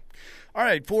good. Okay. All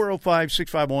right,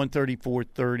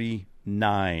 405-651-3439.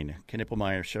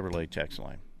 Knippelmeyer Chevrolet text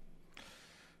line.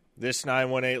 This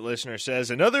 918 listener says,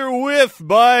 another whiff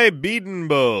by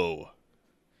Biedenbow.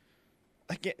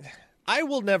 Again, I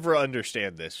will never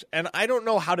understand this, and I don't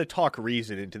know how to talk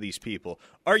reason into these people.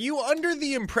 Are you under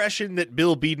the impression that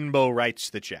Bill Biedenbow writes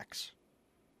the checks?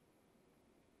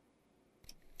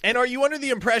 And are you under the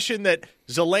impression that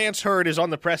Zalance Hurd is on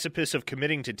the precipice of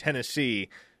committing to Tennessee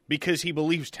because he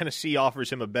believes Tennessee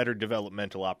offers him a better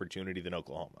developmental opportunity than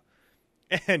Oklahoma?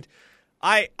 And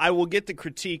I will get the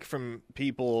critique from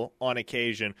people on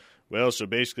occasion. Well, so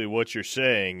basically what you're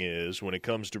saying is when it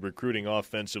comes to recruiting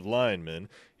offensive linemen,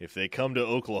 if they come to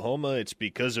Oklahoma, it's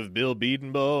because of Bill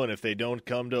Biedenbow, and if they don't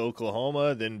come to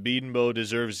Oklahoma, then Biedenbow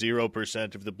deserves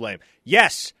 0% of the blame.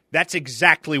 Yes, that's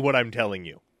exactly what I'm telling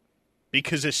you.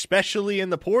 Because especially in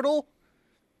the portal,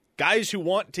 guys who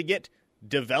want to get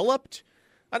developed,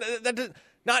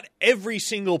 not every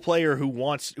single player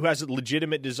who has a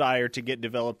legitimate desire to get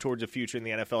developed towards a future in the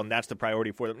NFL, and that's the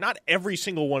priority for them. Not every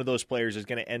single one of those players is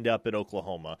going to end up at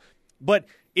Oklahoma. But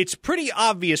it's pretty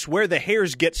obvious where the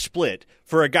hairs get split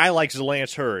for a guy like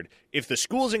Zalance Hurd if the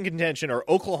schools in contention are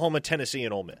Oklahoma, Tennessee,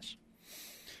 and Ole Miss.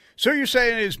 So you're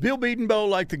saying is Bill Biedenbow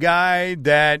like the guy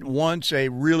that wants a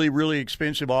really, really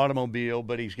expensive automobile,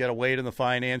 but he's got to wait on the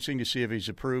financing to see if he's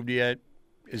approved yet?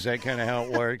 Is that kind of how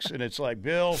it works? And it's like,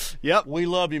 Bill, yep, we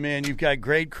love you, man. You've got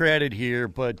great credit here,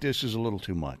 but this is a little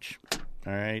too much.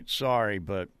 All right, sorry,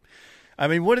 but I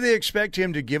mean, what do they expect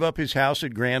him to give up his house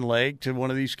at Grand Lake to one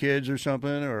of these kids or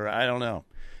something? Or I don't know.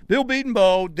 Bill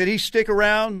Biedenbow, did he stick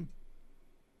around?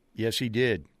 Yes, he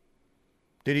did.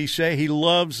 Did he say he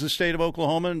loves the state of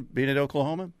Oklahoma and being at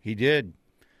Oklahoma? He did.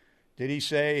 Did he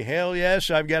say, hell yes,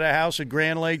 I've got a house at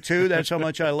Grand Lake too? That's how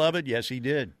much I love it? Yes, he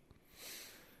did.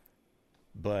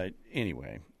 But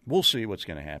anyway, we'll see what's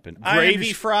going to happen.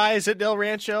 Gravy fries at Del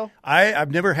Rancho?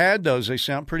 I've never had those. They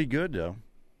sound pretty good, though.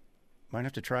 Might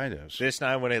have to try those. This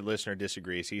 918 listener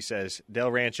disagrees. He says,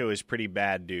 Del Rancho is pretty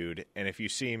bad, dude, and if you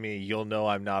see me, you'll know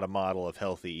I'm not a model of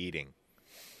healthy eating.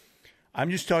 I'm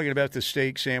just talking about the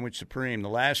steak sandwich supreme. The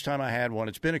last time I had one,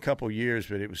 it's been a couple years,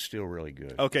 but it was still really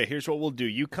good. Okay, here's what we'll do.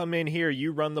 You come in here,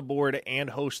 you run the board and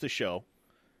host the show,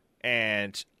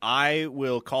 and I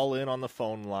will call in on the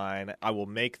phone line. I will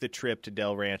make the trip to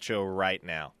Del Rancho right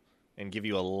now and give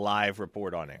you a live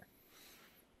report on air.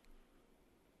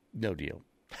 No deal.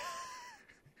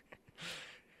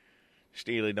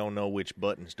 Steely don't know which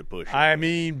buttons to push. I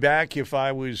mean, back if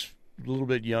I was a little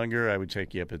bit younger, I would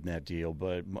take you up in that deal,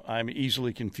 but I'm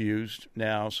easily confused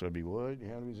now, so I'd be, what?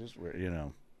 How does this work? You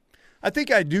know. I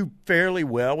think I do fairly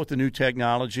well with the new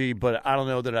technology, but I don't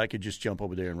know that I could just jump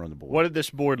over there and run the board. What did this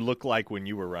board look like when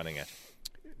you were running it?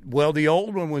 Well, the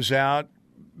old one was out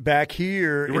back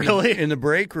here in the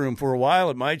break room for a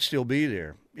while. It might still be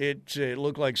there. It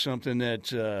looked like something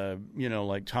that,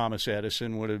 like Thomas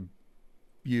Edison would have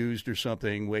used or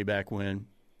something way back when.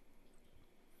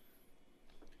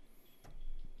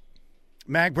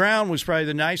 Mac Brown was probably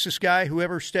the nicest guy who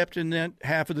ever stepped in that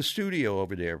half of the studio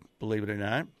over there, believe it or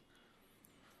not.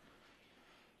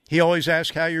 He always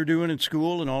asked how you're doing in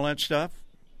school and all that stuff.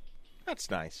 That's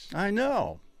nice. I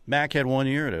know. Mac had 1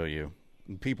 year at OU,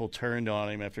 and people turned on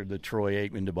him after the Troy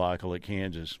Aikman debacle at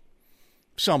Kansas.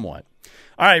 Somewhat.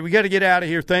 All right, we got to get out of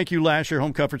here. Thank you, Lasher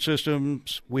Home Comfort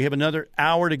Systems. We have another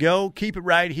hour to go. Keep it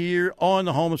right here on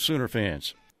the home of Sooner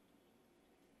fans.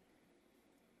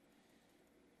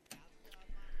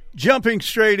 Jumping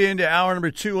straight into hour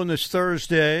number 2 on this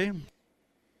Thursday.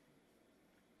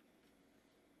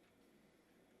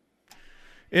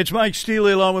 It's Mike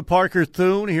Steely along with Parker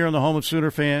Thune here on the home of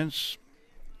Sooner fans.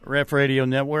 Ref Radio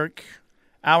Network.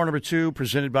 Hour number 2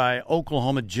 presented by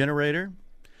Oklahoma Generator.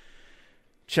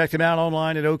 Check them out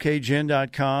online at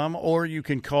okgen.com, or you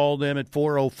can call them at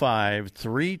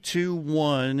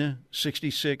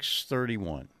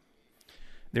 405-321-6631.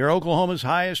 They're Oklahoma's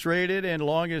highest rated and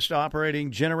longest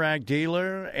operating Generac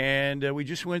dealer, and we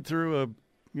just went through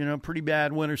a pretty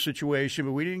bad winter situation,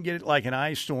 but we didn't get it like an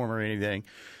ice storm or anything.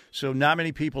 So not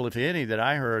many people, if any, that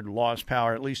I heard lost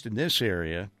power, at least in this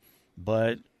area.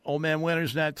 But,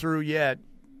 winter's not through yet.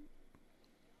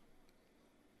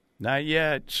 Not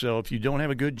yet. So if you don't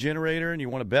have a good generator and you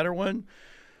want a better one,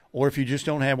 or if you just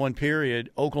don't have one,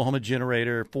 period, Oklahoma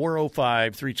Generator,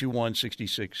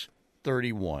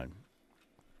 405-321-6631.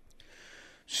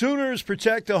 Sooners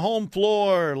protect the home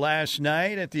floor last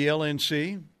night at the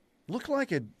LNC. Looked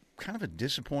like a kind of a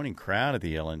disappointing crowd at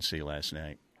the LNC last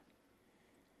night.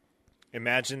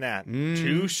 Imagine that.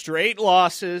 2 straight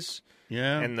losses,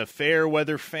 and the fair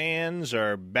weather fans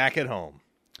are back at home.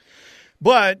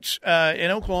 But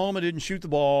and Oklahoma didn't shoot the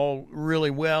ball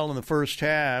really well in the first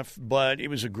half, but it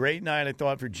was a great night, I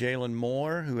thought, for Jalen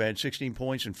Moore, who had 16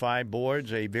 points and 5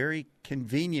 boards, a very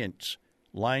convenient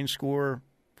line scorer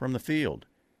from the field.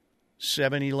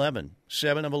 7-11,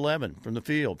 7 of 11 from the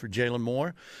field for Jalen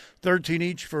Moore. 13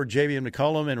 each for Javian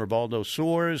McCollum and Rivaldo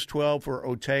Soares, 12 for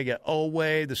Otega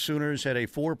Oweh. The Sooners had a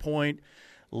 4-point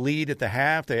lead at the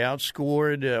half. They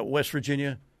outscored West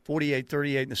Virginia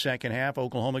 48-38 in the second half.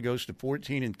 Oklahoma goes to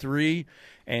 14-3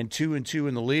 and 2-2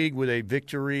 in the league with a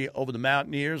victory over the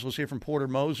Mountaineers. Let's hear from Porter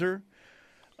Moser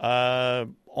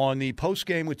on the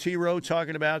postgame with T-Row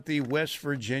talking about the West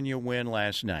Virginia win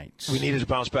last night. We needed to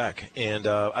bounce back, and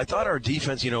I thought our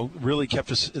defense, really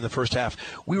kept us in the first half.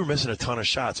 We were missing a ton of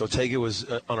shots. Otega was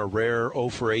on a rare 0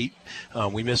 for 8.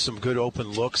 We missed some good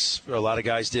open looks. A lot of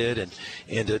guys did, and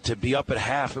to be up at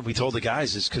half, and we told the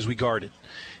guys, is because we guarded.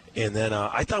 And then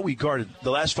I thought we guarded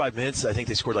the last 5 minutes. I think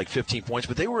they scored like 15 points,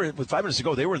 but they were, with 5 minutes to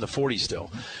go, they were in the 40s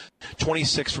still.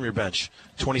 26 from your bench,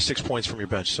 26 points from your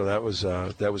bench. So that was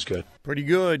good. Pretty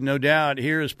good, no doubt.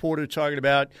 Here is Porter talking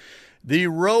about the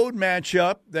road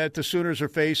matchup that the Sooners are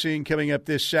facing coming up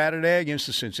this Saturday against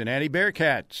the Cincinnati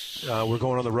Bearcats. We're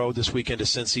going on the road this weekend to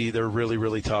Cincy. They're really,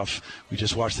 really tough. We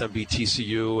just watched them beat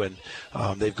TCU, and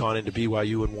they've gone into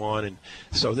BYU and won. And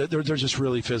so they're just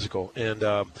really physical. And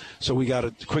so we got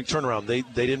a quick turnaround. They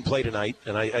didn't play tonight,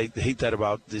 and I hate that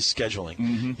about this scheduling.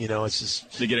 Mm-hmm. It's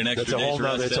just they get an extra day to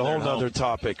rest. It's a whole other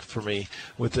topic for me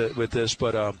with this.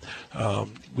 But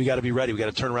we got to be ready. We got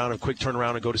to turn around, a quick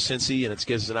turnaround, and go to Cincy, and it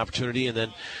gives us an opportunity opportunity.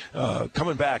 And then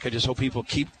coming back, I just hope people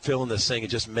keep filling this thing. It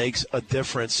just makes a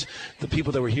difference. The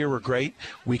people that were here were great.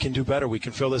 We can do better. We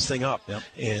can fill this thing up. Yep.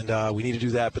 And we need to do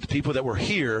that. But the people that were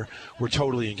here were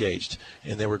totally engaged,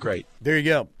 and they were great. There you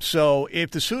go. So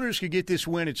if the Sooners could get this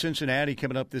win at Cincinnati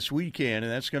coming up this weekend,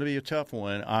 and that's going to be a tough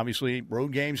one, obviously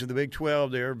road games in the Big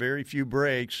 12, there are very few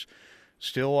breaks.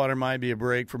 Stillwater might be a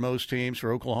break for most teams.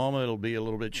 For Oklahoma, it'll be a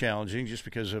little bit challenging just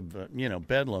because of,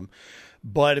 Bedlam.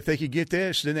 But if they could get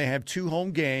this, then they have 2 home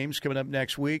games coming up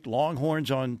next week. Longhorns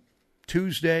on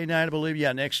Tuesday night, I believe.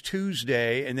 Yeah, next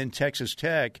Tuesday, and then Texas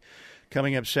Tech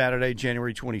coming up Saturday,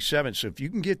 January 27th. So if you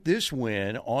can get this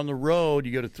win on the road,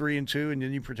 you go to 3-2, and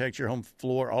then you protect your home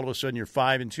floor. All of a sudden, you're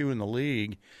 5-2 in the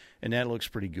league, and that looks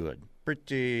pretty good.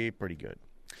 Pretty good.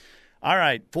 All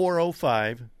right,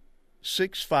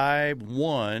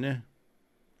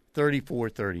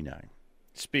 405-651-3439.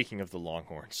 Speaking of the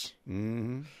Longhorns,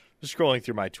 scrolling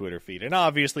through my Twitter feed, and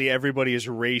obviously everybody is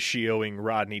ratioing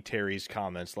Rodney Terry's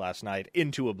comments last night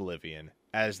into oblivion,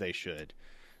 as they should.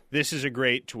 This is a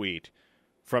great tweet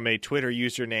from a Twitter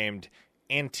user named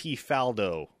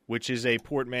Antifaldo, which is a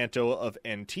portmanteau of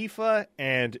Antifa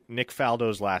and Nick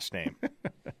Faldo's last name.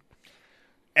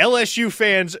 LSU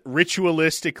fans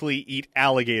ritualistically eat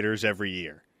alligators every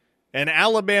year. An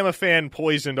Alabama fan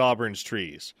poisoned Auburn's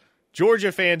trees.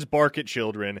 Georgia fans bark at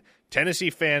children. Tennessee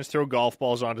fans throw golf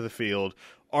balls onto the field.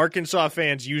 Arkansas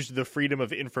fans used the Freedom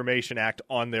of Information Act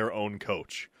on their own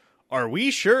coach. Are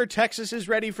we sure Texas is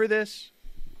ready for this?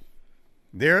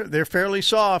 They're fairly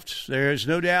soft. There's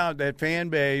no doubt that fan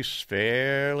base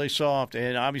fairly soft,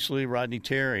 and obviously Rodney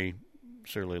Terry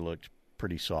certainly looked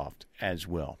pretty soft as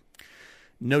well.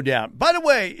 No doubt. By the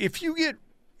way,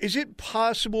 is it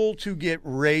possible to get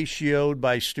ratioed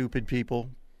by stupid people?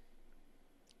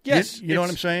 Yes. You know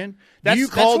what I'm saying?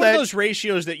 That's one of those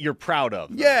ratios that you're proud of.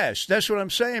 Though. Yes, that's what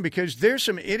I'm saying, because there's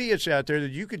some idiots out there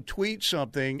that you could tweet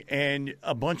something and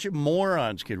a bunch of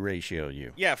morons could ratio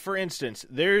you. Yeah, for instance,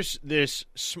 there's this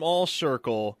small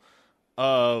circle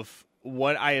of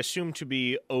what I assume to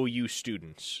be OU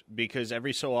students, because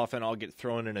every so often I'll get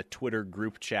thrown in a Twitter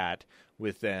group chat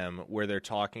with them where they're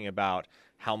talking about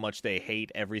how much they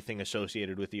hate everything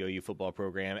associated with the OU football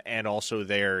program and also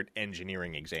their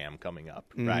engineering exam coming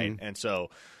up, right? And so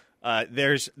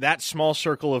there's that small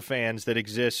circle of fans that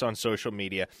exists on social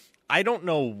media. I don't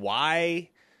know why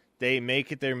they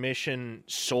make it their mission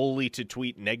solely to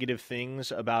tweet negative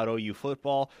things about OU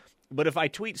football, but if I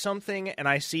tweet something and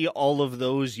I see all of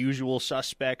those usual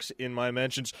suspects in my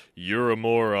mentions, you're a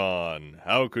moron.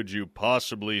 How could you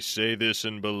possibly say this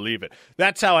and believe it?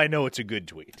 That's how I know it's a good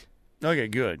tweet. Okay,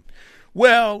 good.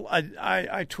 Well,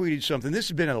 I tweeted something. This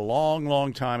has been a long,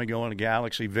 long time ago in a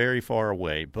galaxy very far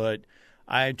away, but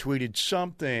I tweeted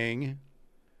something,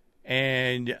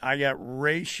 and I got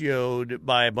ratioed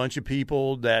by a bunch of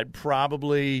people that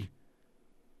probably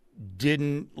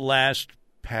didn't last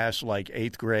past like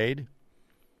 8th grade,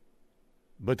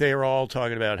 but they were all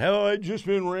talking about how I'd just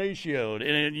been ratioed,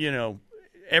 and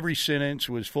every sentence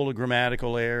was full of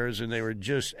grammatical errors, and they were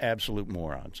just absolute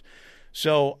morons.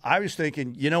 So I was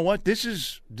thinking, you know what? This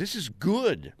is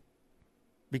good,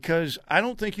 because I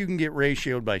don't think you can get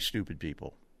ratioed by stupid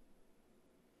people.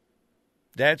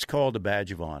 That's called a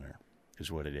badge of honor,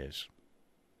 is what it is.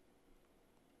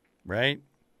 Right?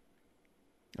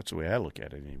 That's the way I look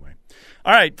at it anyway.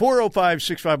 All right,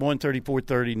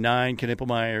 405-651-3439,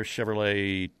 Knippelmeyer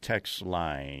Chevrolet text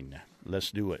line.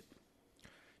 Let's do it.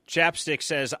 Chapstick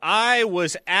says, I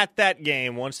was at that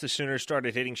game once the Sooners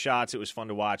started hitting shots. It was fun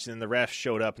to watch. And then the refs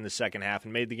showed up in the second half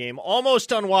and made the game almost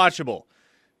unwatchable.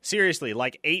 Seriously,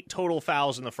 like 8 total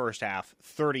fouls in the first half,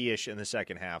 30-ish in the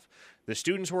second half. The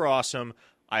students were awesome.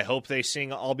 I hope they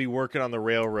sing I'll Be Working on the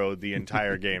Railroad the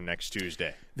entire game next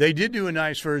Tuesday. They did do a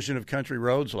nice version of Country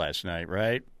Roads last night,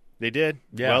 right? They did?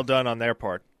 Yeah. Well done on their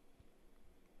part.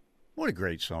 What a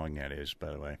great song that is,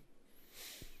 by the way.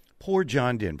 Poor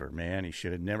John Denver, man. He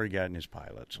should have never gotten his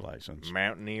pilot's license.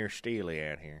 Mountaineer Steely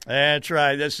out here. That's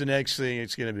right. That's the next thing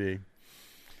it's going to be.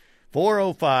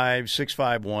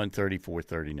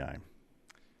 405-651-3439.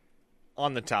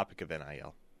 On the topic of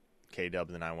NIL, K-Dub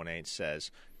the 918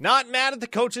 says, not mad at the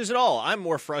coaches at all. I'm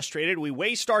more frustrated. We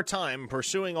waste our time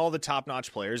pursuing all the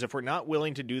top-notch players if we're not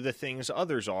willing to do the things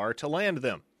others are to land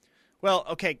them. Well,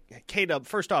 okay, K-Dub,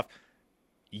 first off,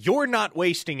 you're not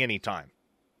wasting any time.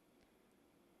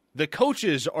 The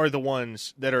coaches are the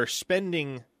ones that are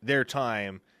spending their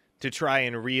time to try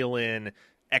and reel in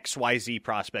XYZ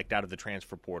prospect out of the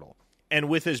transfer portal. And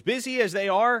with as busy as they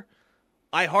are,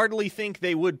 I hardly think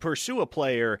they would pursue a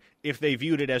player if they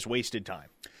viewed it as wasted time,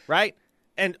 right?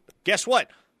 And guess what?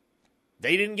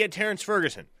 They didn't get Terrence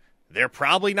Ferguson. They're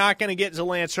probably not going to get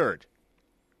Zalance hurt.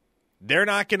 They're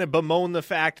not going to bemoan the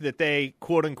fact that they,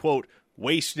 quote-unquote,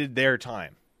 wasted their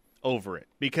time over it.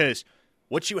 Because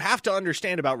what you have to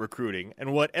understand about recruiting,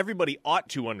 and what everybody ought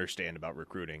to understand about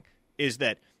recruiting, is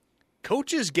that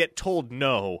coaches get told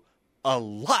no a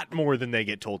lot more than they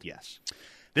get told yes.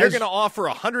 They're going to offer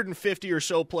 150 or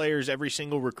so players every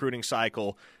single recruiting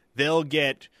cycle. They'll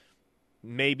get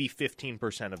maybe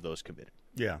 15% of those committed.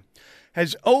 Yeah.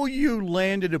 Has OU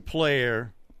landed a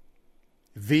player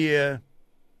via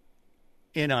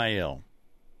NIL?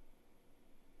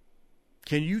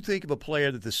 Can you think of a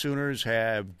player that the Sooners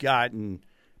have gotten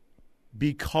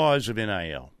because of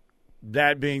NIL?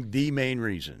 That being the main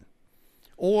reason.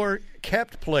 Or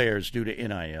kept players due to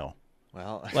NIL?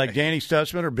 Well, like Danny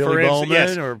Stutzman or Billy Bowman?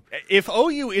 Yes. Or if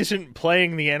OU isn't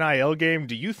playing the NIL game,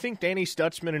 do you think Danny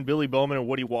Stutzman and Billy Bowman and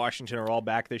Woody Washington are all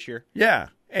back this year? Yeah.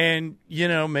 And,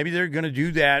 maybe they're going to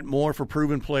do that more for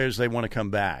proven players they want to come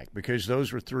back, because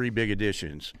those were 3 big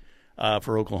additions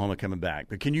for Oklahoma coming back.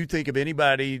 But can you think of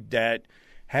anybody that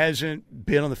hasn't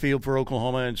been on the field for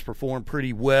Oklahoma and has performed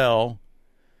pretty well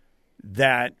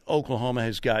that Oklahoma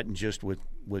has gotten just with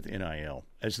NIL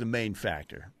as the main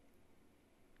factor?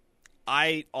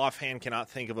 I offhand cannot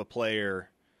think of a player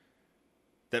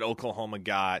that Oklahoma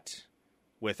got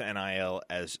with NIL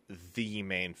as the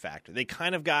main factor. They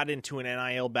kind of got into an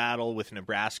NIL battle with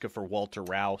Nebraska for Walter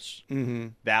Rouse. Mm-hmm.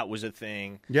 That was a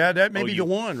thing. Yeah, that may be the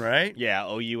one, right?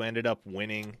 Yeah, OU ended up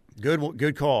winning.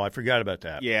 Good call. I forgot about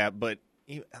that. Yeah, but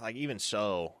even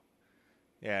so,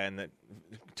 yeah, and the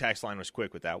text line was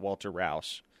quick with that, Walter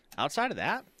Rouse. Outside of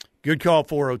that? Good call,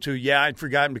 402. Yeah, I'd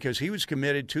forgotten because he was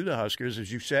committed to the Huskers,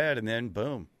 as you said, and then,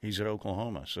 boom, he's at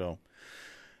Oklahoma. So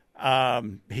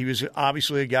he was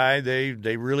obviously a guy they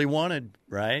really wanted,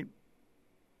 right?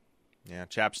 Yeah,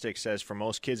 Chapstick says, for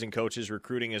most kids and coaches,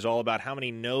 recruiting is all about how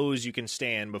many no's you can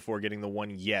stand before getting the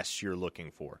one yes you're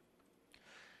looking for.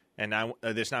 And now,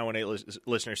 this 918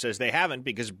 listener says they haven't,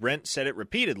 because Brent said it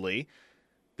repeatedly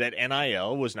that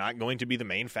NIL was not going to be the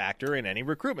main factor in any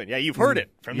recruitment. Yeah, you've heard it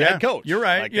from the head coach. You're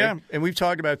right, and we've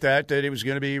talked about that it was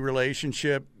going to be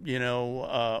relationship,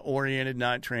 oriented,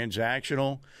 not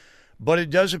transactional. But it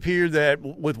does appear that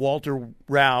with Walter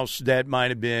Rouse, that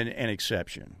might have been an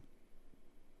exception.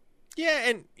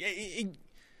 Yeah, and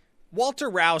Walter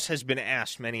Rouse has been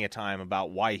asked many a time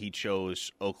about why he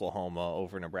chose Oklahoma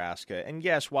over Nebraska. And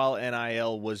yes, while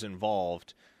NIL was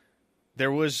involved,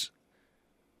 there was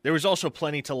also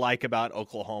plenty to like about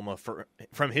Oklahoma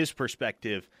from his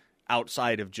perspective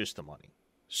outside of just the money.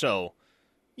 So,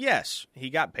 yes, he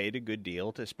got paid a good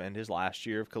deal to spend his last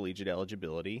year of collegiate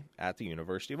eligibility at the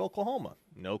University of Oklahoma.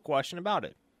 No question about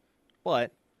it.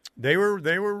 But they were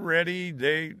ready.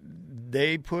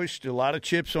 They pushed a lot of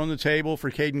chips on the table for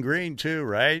Caden Green too,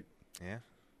 right? Yeah.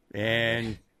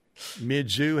 And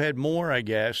Mizzou had more, I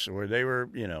guess, or they were,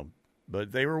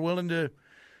 but they were willing to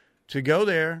go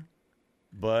there.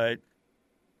 But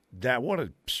what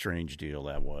a strange deal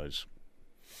that was.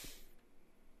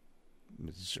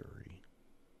 Missouri.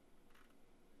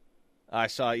 I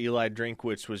saw Eli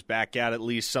Drinkwitz was back out at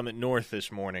Lee's Summit North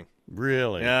this morning.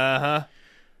 Really? Uh-huh.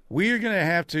 We are going to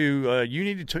have to you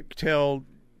need to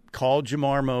call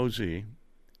Jamar Mosey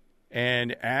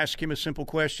and ask him a simple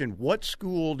question. What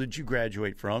school did you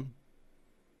graduate from?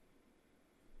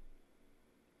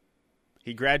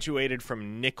 He graduated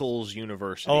from Nichols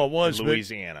University in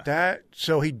Louisiana.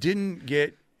 So he didn't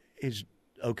get his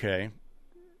 – okay.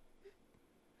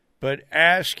 But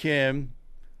ask him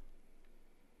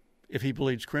if he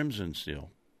bleeds crimson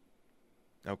still.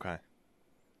 Okay.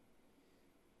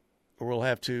 Or we'll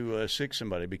have to sick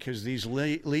somebody, because these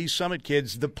Lee Summit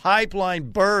kids, the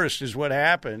pipeline burst is what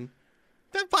happened.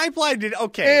 The pipeline did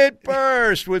okay. It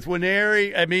burst with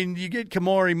Winery. I mean, you get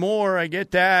Kamari Moore. I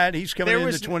get that. He's coming in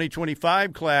the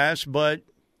 2025 class, but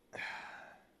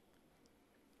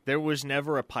there was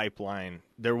never a pipeline.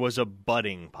 There was a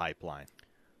budding pipeline.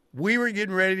 We were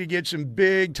getting ready to get some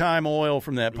big-time oil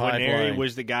from that pipeline. Winery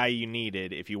was the guy you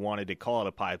needed if you wanted to call it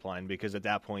a pipeline, because at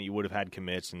that point you would have had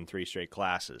commits in 3 straight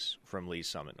classes from Lee's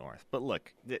Summit North. But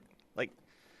look,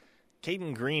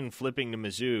 Caden Green flipping to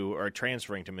Mizzou or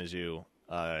transferring to Mizzou,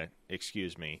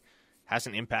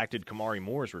 hasn't impacted Kamari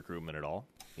Moore's recruitment at all.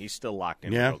 He's still locked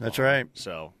in. Yeah, that's right.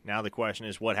 So now the question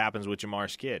is, what happens with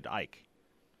Jamar's kid, Ike?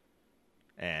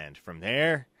 And from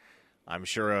there, I'm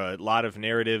sure a lot of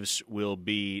narratives will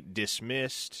be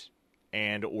dismissed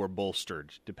and or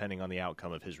bolstered, depending on the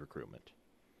outcome of his recruitment.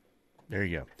 There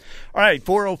you go. All right,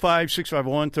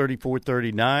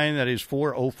 405-651-3439. That is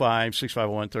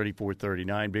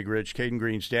 405-651-3439. Big Rich, Caden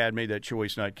Green's dad made that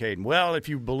choice, not Caden. Well, if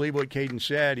you believe what Caden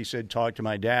said, he said, talk to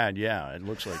my dad. Yeah, it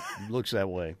looks that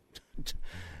way.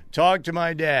 Talk to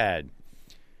my dad.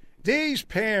 These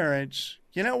parents,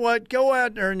 you know what? Go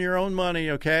out and earn your own money,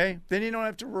 okay? Then you don't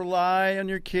have to rely on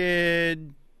your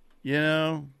kid, you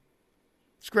know.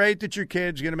 It's great that your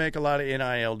kid's going to make a lot of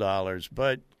NIL dollars,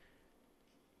 but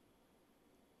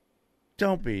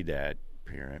don't be that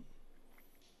parent.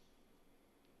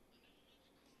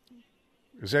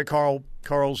 Is that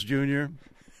Carl's Jr.?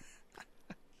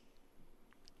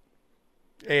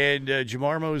 And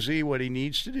Jamar Mosey, what he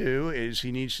needs to do is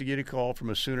he needs to get a call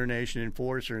from a Sooner Nation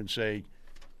enforcer and say,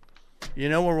 you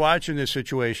know, we're watching this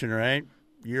situation, right?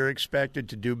 You're expected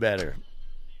to do better.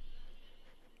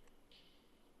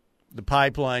 The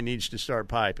pipeline needs to start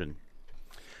piping.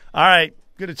 All right,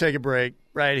 going to take a break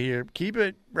right here. Keep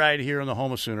it right here on the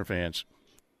home of Sooner fans.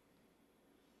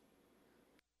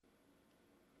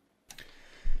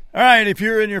 All right, if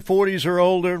you're in your 40s or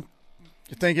older,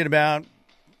 you're thinking about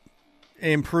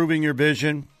improving your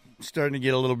vision, starting to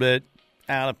get a little bit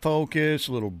out of focus,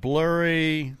 a little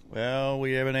blurry, well,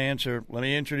 we have an answer. Let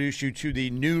me introduce you to the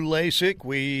new LASIK.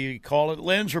 We call it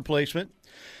lens replacement.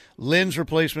 Lens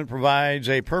replacement provides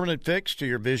a permanent fix to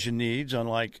your vision needs,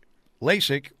 unlike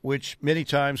LASIK, which many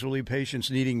times will leave patients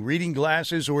needing reading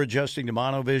glasses or adjusting to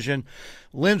monovision.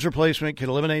 Lens replacement can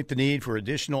eliminate the need for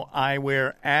additional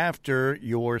eyewear after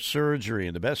your surgery.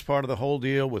 And the best part of the whole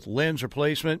deal with lens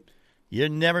replacement, you're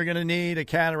never going to need a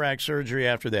cataract surgery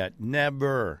after that.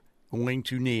 Never going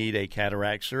to need a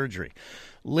cataract surgery.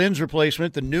 Lens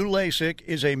replacement, the new LASIK,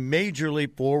 is a major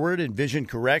leap forward in vision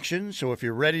correction. So if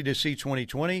you're ready to see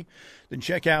 2020, then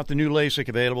check out the new LASIK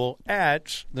available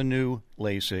at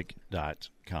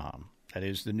thenewlasik.com. That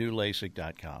is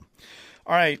thenewlasik.com.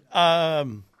 All right,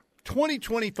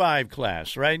 2025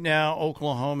 class. Right now,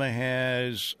 Oklahoma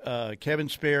has Kevin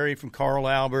Sperry from Carl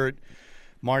Albert,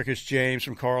 Marcus James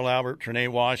from Carl Albert, Trinae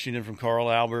Washington from Carl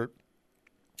Albert,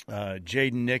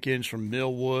 Jaden Nickens from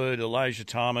Millwood, Elijah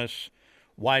Thomas,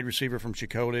 wide receiver from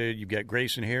Chakotay. You've got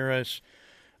Grayson Harris,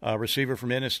 receiver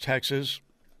from Ennis, Texas.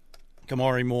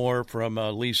 Kamari Moore from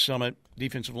Lee Summit,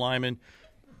 defensive lineman.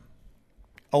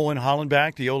 Owen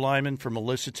Hollenbach, the O-lineman from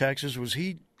Melissa, Texas. Was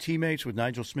he teammates with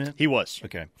Nigel Smith? He was.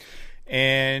 Okay.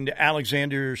 And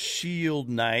Alexander Shield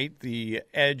Knight, the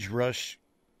edge rush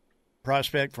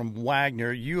prospect from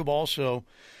Wagner. You have also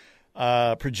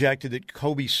projected that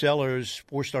Kobe Sellers,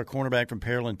 four-star cornerback from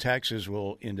Pearland, Texas,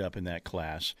 will end up in that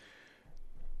class.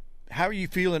 How are you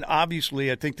feeling? Obviously,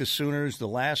 I think the Sooners, the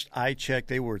last I checked,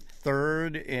 they were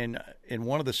third in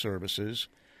one of the services.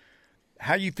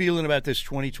 How are you feeling about this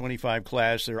 2025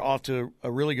 class? They're off to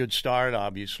a really good start,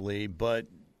 obviously, but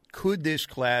could this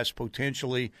class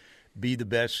potentially be the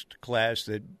best class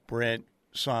that Brent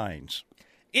signs?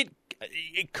 It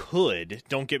could.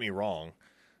 Don't get me wrong.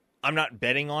 I'm not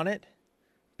betting on it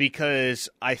because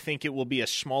I think it will be a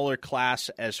smaller class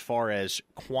as far as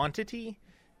quantity,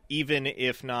 even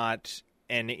if not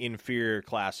an inferior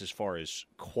class as far as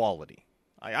quality.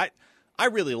 I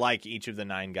really like each of the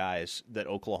 9 guys that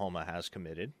Oklahoma has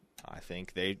committed. I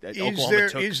think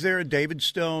Is there a David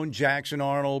Stone, Jackson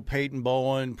Arnold, Peyton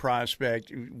Bowen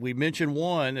prospect? We mentioned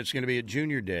one that's going to be at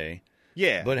Junior Day.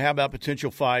 Yeah. But how about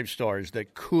potential 5-stars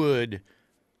that could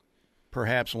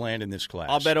perhaps land in this class?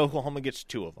 I'll bet Oklahoma gets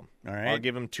 2 of them. All right. I'll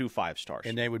give them 2 5-stars.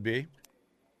 And they would be?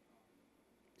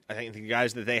 I think the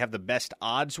guys that they have the best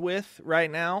odds with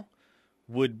right now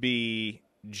would be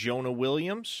Jonah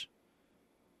Williams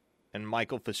and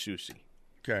Michael Fasusi.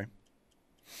 Okay.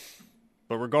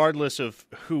 But regardless of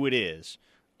who it is,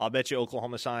 I'll bet you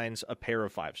Oklahoma signs a pair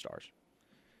of 5-stars.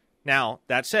 Now,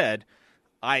 that said,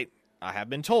 I have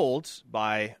been told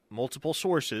by multiple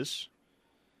sources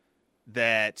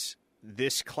that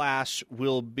this class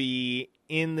will be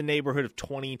in the neighborhood of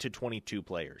 20 to 22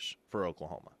 players for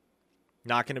Oklahoma.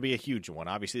 Not going to be a huge one.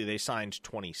 Obviously, they signed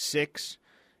 26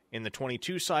 in the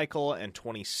 22 cycle and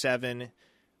 26 in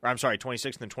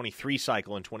the 23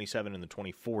 cycle and 27 in the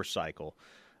 24 cycle.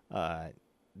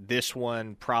 This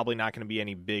one probably not going to be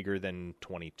any bigger than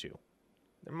 22.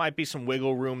 There might be some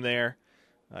wiggle room there,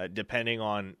 depending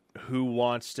on who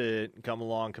wants to come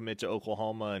along, commit to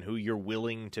Oklahoma, and who you're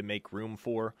willing to make room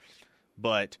for.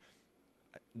 But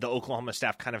the Oklahoma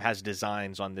staff kind of has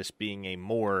designs on this being a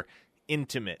more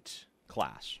intimate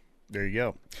class. There you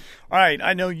go. All right,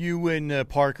 I know you and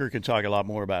Parker can talk a lot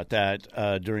more about that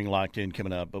during Locked In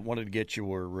coming up, but wanted to get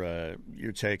your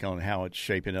take on how it's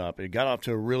shaping up. It got off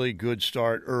to a really good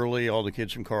start early. All the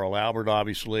kids from Carl Albert,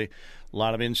 obviously. A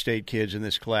lot of in-state kids in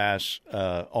this class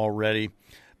already,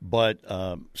 but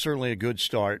certainly a good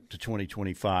start to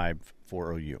 2025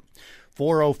 for OU.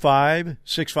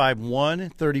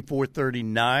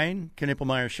 405-651-3439,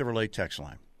 Knippelmeyer Chevrolet text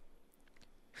line.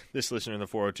 This listener in the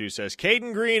 402 says,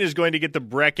 Caden Green is going to get the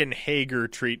Brecken Hager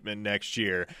treatment next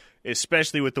year,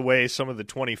 especially with the way some of the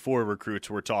 24 recruits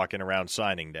were talking around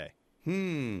signing day.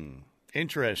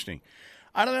 Interesting.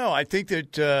 I don't know. I think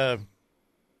that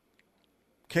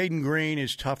Caden Green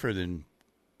is tougher than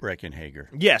Brecken Hager.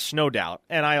 Yes, no doubt.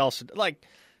 And I also,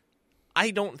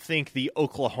 I don't think the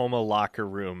Oklahoma locker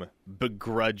room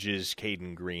begrudges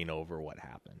Caden Green over what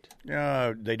happened.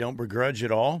 They don't begrudge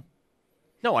at all?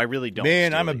 No, I really don't.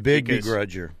 Man, I'm a big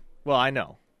begrudger. Well, I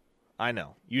know.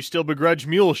 You still begrudge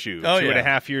Muleshoe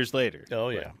 2.5 years later. Oh,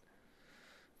 yeah.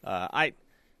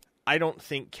 I don't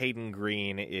think Caden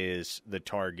Green is the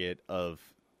target of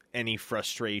any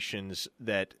frustrations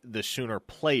that the Sooner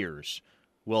players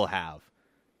will have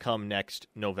come next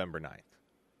November 9th.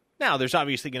 Now, there's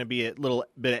obviously going to be a little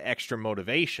bit of extra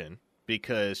motivation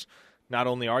because not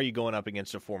only are you going up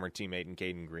against a former teammate in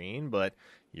Caden Green, but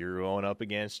you're going up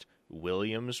against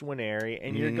Williams Winery,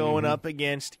 and you're going up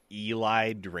against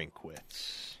Eli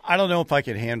Drinkwitz. I don't know if I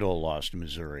could handle a loss to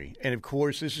Missouri. And, of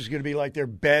course, this is going to be like their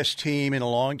best team in a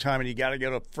long time, and you got to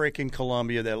go to freaking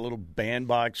Columbia, that little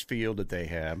bandbox field that they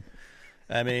have.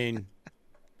 I mean,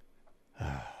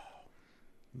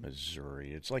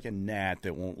 Missouri. It's like a gnat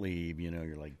that won't leave. You know,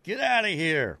 you're like, get out of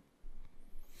here.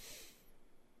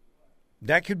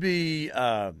 That could be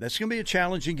that's going to be a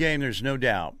challenging game. There's no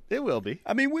doubt. It will be.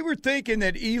 I mean, we were thinking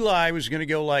that Eli was going to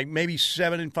go like maybe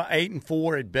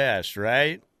 8-4 at best,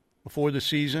 right, before the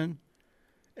season.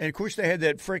 And of course, they had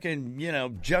that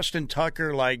freaking Justin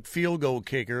Tucker field goal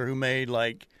kicker who made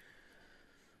what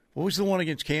was the one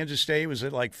against Kansas State? Was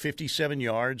it 57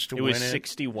 yards to win it? It was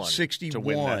 61. 61 to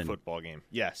win that football game.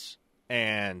 Yes,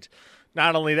 and.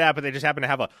 Not only that, but they just happen to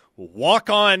have a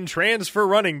walk-on transfer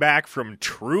running back from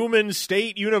Truman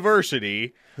State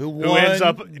University who ends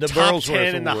up the top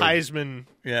 10 in the Heisman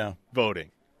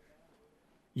voting.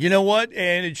 You know what?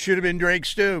 And it should have been Drake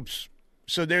Stoops.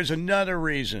 So there's another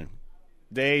reason.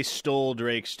 They stole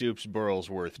Drake Stoops'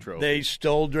 Burlsworth trophy. They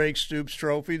stole Drake Stoops'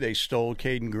 trophy. They stole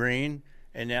Caden Green.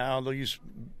 And now these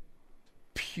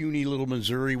puny little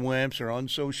Missouri wimps are on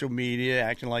social media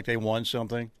acting like they won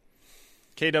something.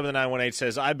 KW918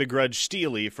 says, I begrudge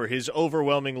Steely for his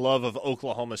overwhelming love of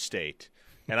Oklahoma State.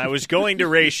 And I was going to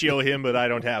ratio him, but I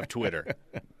don't have Twitter.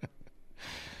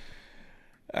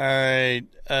 All right.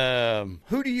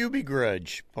 Who do you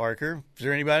begrudge, Parker? Is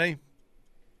there anybody?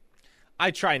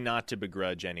 I try not to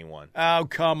begrudge anyone. Oh,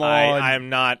 come on.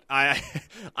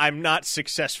 I'm not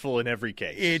successful in every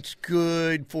case. It's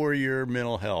good for your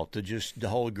mental health to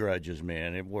hold grudges,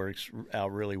 man. It works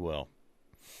out really well.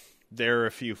 There are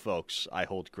a few folks I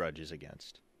hold grudges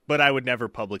against, but I would never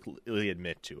publicly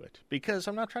admit to it because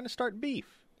I'm not trying to start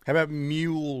beef. How about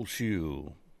Muleshoe?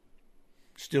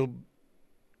 Still,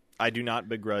 I do not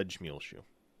begrudge Muleshoe.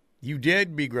 You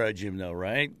did begrudge him, though,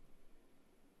 right?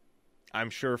 I'm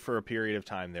sure for a period of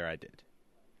time there I did.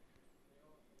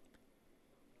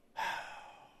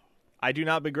 I do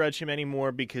not begrudge him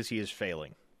anymore because he is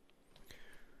failing.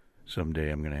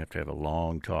 Someday I'm going to have a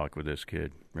long talk with this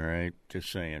kid, all right? Just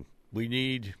saying.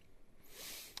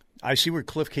 I see where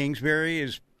Cliff Kingsbury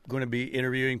is going to be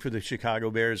interviewing for the Chicago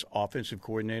Bears offensive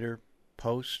coordinator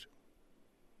post.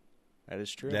 That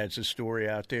is true. That's a story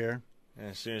out there.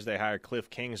 And as soon as they hire Cliff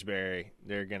Kingsbury,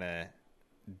 they're going to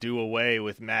do away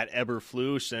with Matt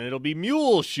Eberflus, and it'll be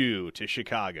Muleshoe to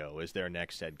Chicago as their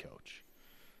next head coach.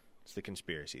 It's the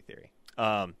conspiracy theory.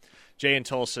 Jay in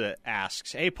Tulsa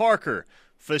asks, Hey, Parker,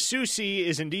 Fasusi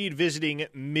is indeed visiting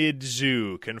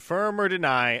mid-zoo. Confirm or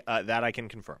deny? That I can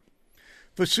confirm.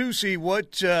 Fasusi,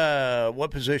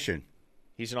 what position?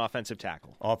 He's an offensive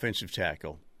tackle. Offensive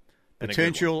tackle.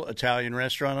 Potential Italian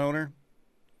restaurant owner?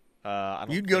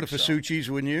 You'd go to Fasucci's,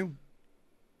 wouldn't you?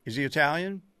 Is he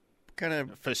Italian? Kind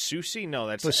of Fasusi? No,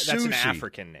 that's an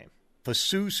African name.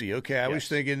 Fasusi. Okay, I was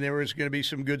thinking there was going to be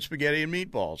some good spaghetti and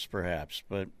meatballs, perhaps,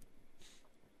 but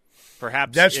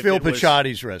perhaps that's Phil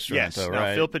Pacciotti's restaurant, yes, though,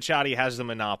 right? Phil Picciotti has the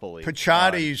monopoly.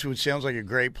 Pacciotti's sounds like a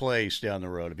great place down the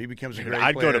road. If he becomes a great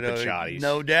I'd player, go to Pacciotti's.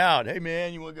 No doubt. Hey,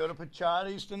 man, you want to go to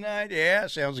Pacciotti's tonight? Yeah,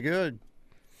 sounds good.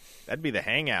 That'd be the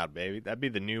hangout, baby. That'd be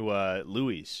the new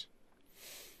Louis.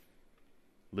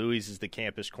 Louis is the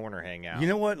campus corner hangout. You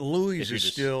know what? Louis is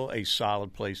still a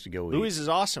solid place to go eat. Louis is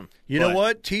awesome. You know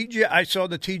what? I saw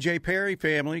the T.J. Perry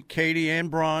family, Katie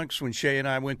and Bronx, when Shay and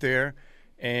I went there,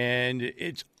 and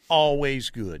it's always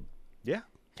good. Yeah,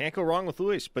 can't go wrong with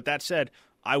Louis. But that said,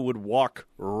 I would walk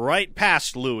right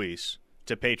past Louis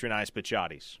to patronize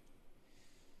Pacciotti's.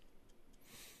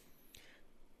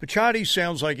 Pacciotti's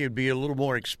sounds like it would be a little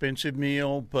more expensive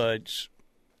meal, but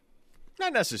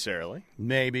not necessarily.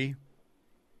 Maybe.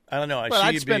 I don't know.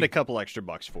 I'd spend a couple extra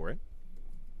bucks for it.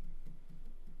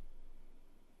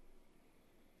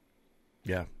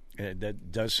 Yeah,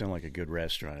 that does sound like a good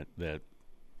restaurant. That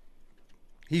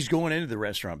he's going into the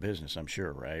restaurant business, I'm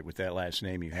sure, right? With that last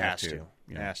name, you have to.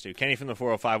 Yeah. Has to. Kenny from the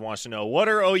 405 wants to know, what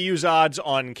are OU's odds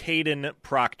on Caden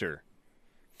Proctor?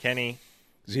 Kenny?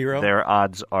 0? Their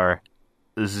odds are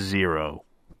 0.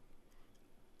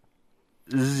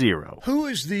 0. Who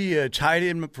is the tight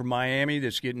end from Miami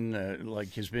that's getting,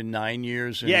 has been 9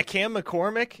 years? Yeah, Cam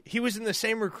McCormick. He was in the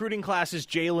same recruiting class as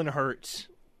Jalen Hurts.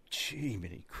 Gee,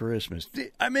 many Christmas.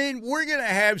 I mean, we're going to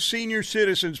have senior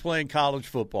citizens playing college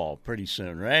football pretty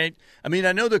soon, right? I mean,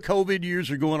 I know the COVID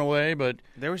years are going away, but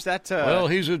there was that. Well,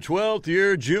 he's a 12th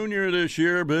year junior this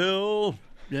year, Bill.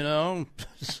 You know,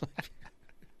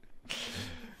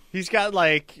 he's got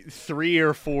like 3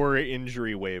 or 4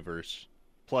 injury waivers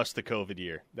plus the COVID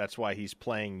year. That's why he's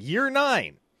playing year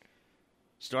 9.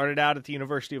 Started out at the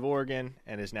University of Oregon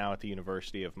and is now at the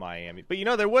University of Miami. But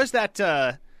there was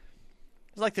that.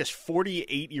 It was like this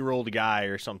 48-year-old guy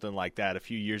or something like that a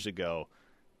few years ago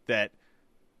that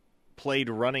played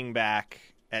running back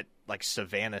at like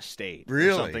Savannah State.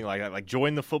 Really? Or something like that. Like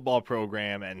joined the football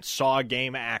program and saw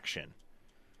game action.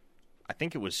 I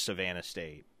think it was Savannah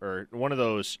State or one of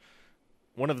those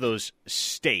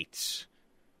states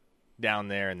down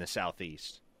there in the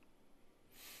southeast.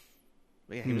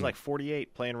 But yeah, he was like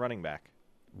 48 playing running back.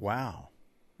 Wow.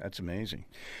 That's amazing.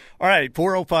 All right,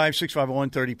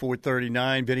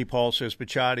 405-651-3439. Vinny Paul says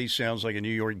Pichatti sounds like a New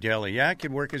York deli. Yeah, it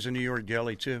could work as a New York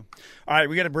deli, too. All right,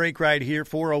 we got a break right here,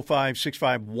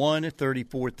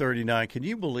 405-651-3439. Can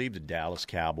you believe the Dallas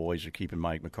Cowboys are keeping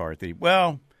Mike McCarthy?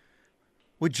 Well,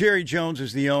 with Jerry Jones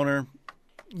as the owner,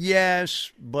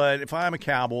 yes, but if I'm a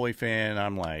Cowboy fan,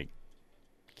 I'm like,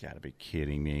 you got to be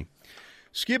kidding me.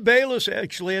 Skip Bayless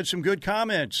actually had some good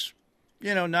comments.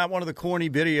 Not one of the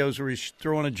corny videos where he's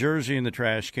throwing a jersey in the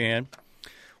trash can.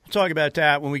 We'll talk about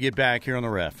that when we get back here on the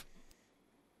Ref.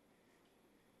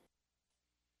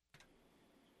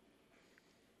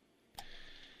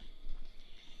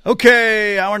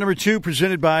 Okay, hour number 2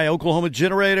 presented by Oklahoma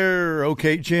Generator,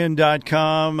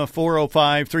 okgen.com,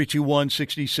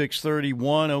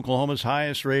 405-321-6631, Oklahoma's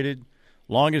highest rated,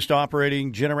 longest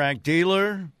operating Generac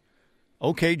dealer.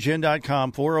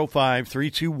 okgen.com,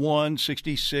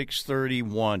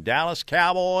 405-321-6631. Dallas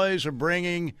Cowboys are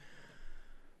bringing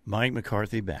Mike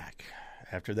McCarthy back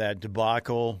after that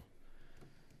debacle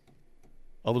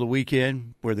over the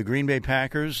weekend where the Green Bay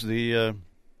Packers, the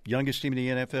youngest team in the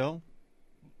NFL,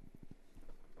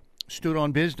 stood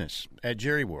on business at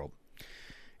Jerry World.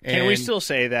 Can we still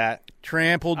say that?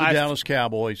 Trampled the Dallas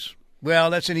Cowboys.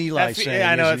 Well, that's an Eli saying. Yeah,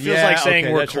 I know. It feels like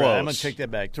saying we're close. Right. I'm going to take that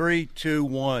back. 3, 2,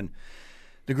 1.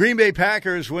 The Green Bay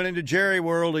Packers went into Jerry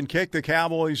World and kicked the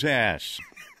Cowboys' ass.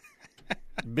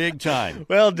 Big time.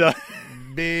 Well done.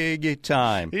 Big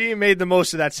time. He made the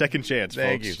most of that second chance,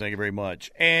 Thank folks. you. Thank you very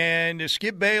much. And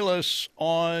Skip Bayless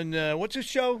on, what's his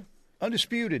show?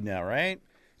 Undisputed now, right?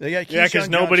 They got yeah, because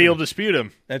nobody will dispute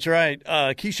him. That's right.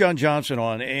 Keyshawn Johnson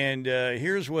on. And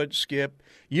here's what Skip,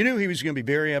 you knew he was going to be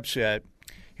very upset.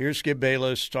 Here's Skip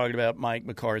Bayless talking about Mike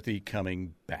McCarthy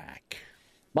coming back.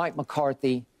 Mike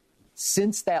McCarthy,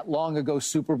 since that long ago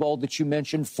Super Bowl that you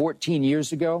mentioned 14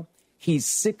 years ago, he's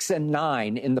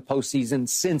 6-9 in the postseason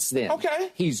since then.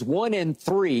 Okay. He's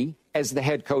 1-3 as the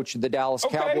head coach of the Dallas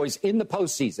Cowboys in the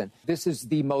postseason. This is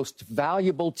the most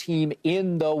valuable team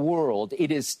in the world.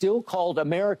 It is still called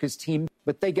America's team,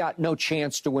 but they got no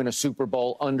chance to win a Super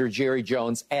Bowl under Jerry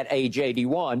Jones at age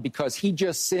 81 because he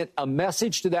just sent a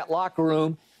message to that locker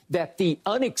room that the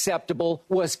unacceptable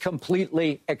was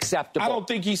completely acceptable. I don't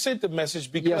think he sent the message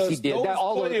because yes, he did.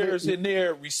 those players in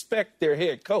there respect their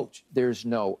head coach. There's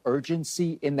no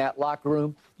urgency in that locker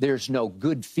room. There's no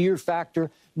good fear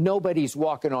factor. Nobody's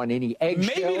walking on any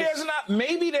eggshells.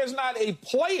 Maybe there's not a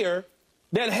player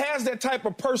that has that type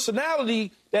of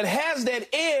personality, that has that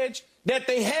edge that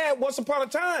they had once upon a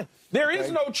time. There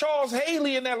is no Charles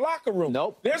Haley in that locker room.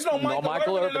 Nope. There's no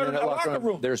Michael Irvin in that locker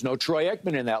room. There's no Troy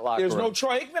Aikman in that locker room. There's no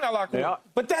Troy Aikman in that locker room.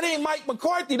 But that ain't Mike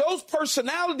McCarthy. Those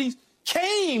personalities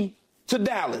came to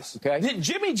Dallas. Okay.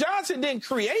 Jimmy Johnson didn't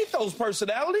create those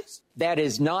personalities. That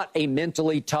is not a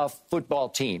mentally tough football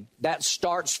team. That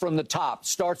starts from the top,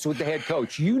 starts with the head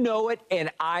coach. You know it,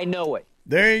 and I know it.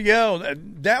 There you go.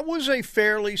 That was a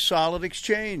fairly solid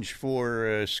exchange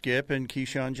for Skip and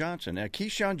Keyshawn Johnson. Now,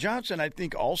 Keyshawn Johnson, I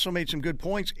think, also made some good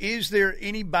points. Is there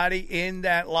anybody in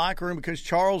that locker room? Because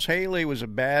Charles Haley was a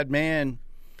bad man.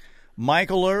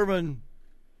 Michael Irvin,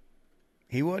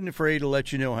 he wasn't afraid to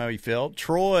let you know how he felt.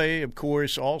 Troy, of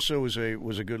course, also was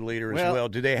a good leader as well.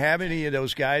 Do they have any of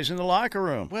those guys in the locker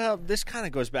room? Well, this kind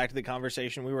of goes back to the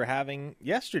conversation we were having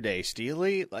yesterday,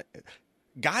 Steely.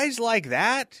 Guys like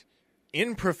that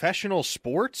in professional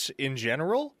sports in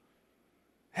general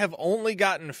have only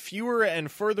gotten fewer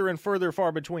and further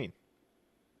far between.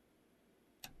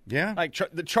 Yeah. Like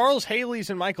the Charles Haley's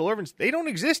and Michael Irvins, they don't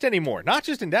exist anymore. Not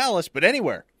just in Dallas, but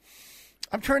anywhere.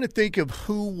 I'm trying to think of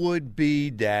who would be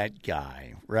that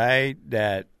guy, right?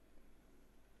 That,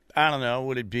 I don't know,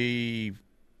 would it be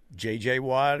J.J.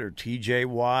 Watt or T.J.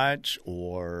 Watt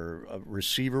or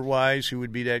receiver-wise, who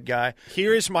would be that guy?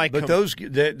 Here is my But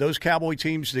those Cowboy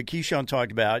teams that Keyshawn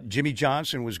talked about, Jimmy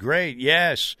Johnson was great,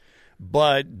 yes,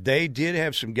 but they did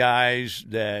have some guys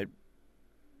that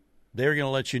they were going to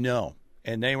let you know,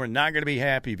 and they were not going to be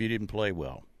happy if you didn't play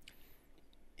well.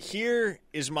 Here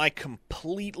is my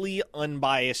completely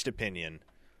unbiased opinion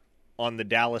on the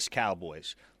Dallas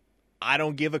Cowboys. I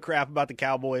don't give a crap about the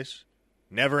Cowboys.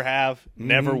 Never have,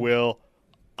 never will.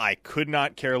 I could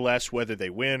not care less whether they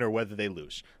win or whether they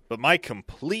lose. But my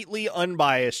completely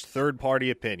unbiased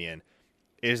third-party opinion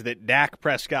is that Dak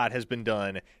Prescott has been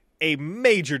done a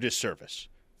major disservice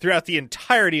throughout the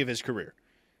entirety of his career.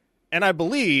 And I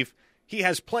believe he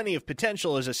has plenty of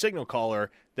potential as a signal caller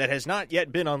that has not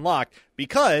yet been unlocked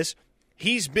because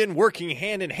he's been working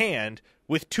hand in hand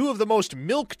with two of the most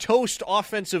milquetoast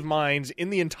offensive minds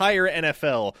in the entire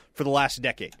NFL for the last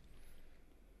decade.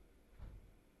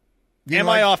 Am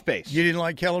I off base? You didn't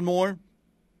like Kellen Moore?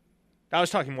 I was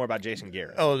talking more about Jason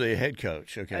Garrett. Oh, the head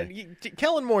coach. Okay.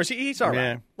 Kellen Moore, he's all right.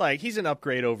 Yeah. Like, he's an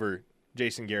upgrade over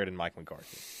Jason Garrett and Mike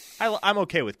McCarthy. I'm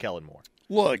okay with Kellen Moore.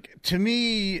 Look, to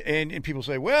me, and people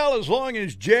say, well, as long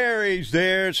as Jerry's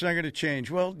there, it's not going to change.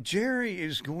 Well, Jerry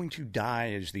is going to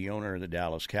die as the owner of the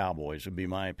Dallas Cowboys, would be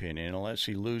my opinion, unless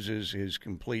he loses his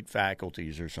complete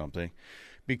faculties or something,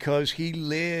 because he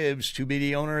lives to be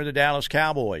the owner of the Dallas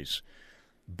Cowboys.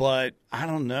 But I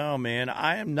don't know, man.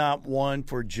 I am not one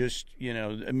for just,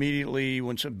 immediately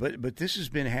when but this has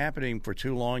been happening for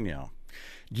too long now.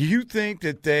 Do you think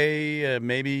that they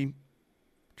maybe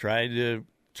tried to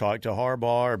talk to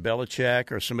Harbaugh or Belichick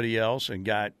or somebody else and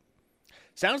got...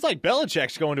 Sounds like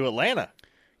Belichick's going to Atlanta.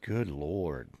 Good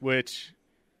Lord. Which,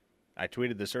 I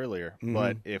tweeted this earlier,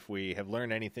 but if we have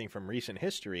learned anything from recent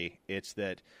history, it's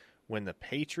that when the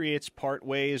Patriots part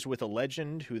ways with a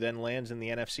legend who then lands in the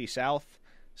NFC South,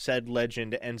 said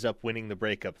legend ends up winning the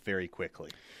breakup very quickly.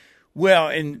 Well,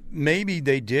 and maybe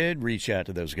they did reach out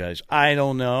to those guys. I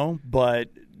don't know, but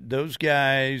those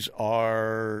guys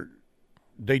are...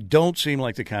 They don't seem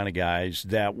like the kind of guys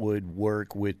that would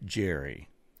work with Jerry.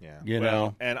 Yeah. You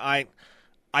know? And I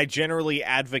generally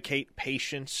advocate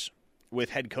patience with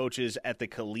head coaches at the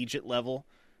collegiate level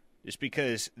just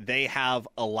because they have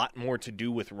a lot more to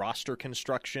do with roster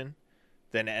construction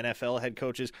than NFL head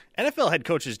coaches. NFL head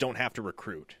coaches don't have to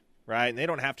recruit, right? And they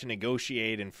don't have to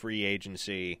negotiate in free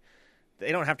agency.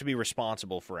 They don't have to be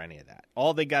responsible for any of that.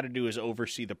 All they got to do is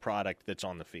oversee the product that's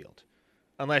on the field.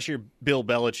 Unless you're Bill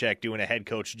Belichick doing a head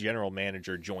coach, general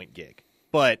manager joint gig.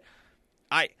 But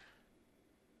I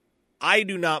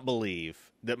do not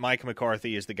believe that Mike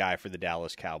McCarthy is the guy for the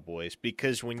Dallas Cowboys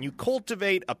because when you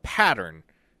cultivate a pattern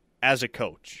as a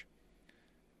coach,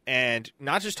 and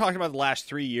not just talking about the last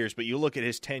 3 years, but you look at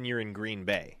his tenure in Green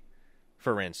Bay,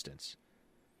 for instance,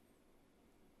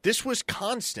 this was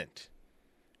constant.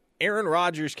 Aaron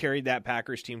Rodgers carried that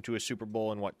Packers team to a Super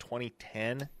Bowl in,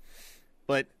 2010?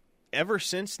 But ever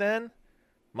since then,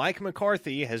 Mike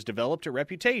McCarthy has developed a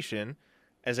reputation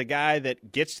as a guy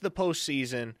that gets to the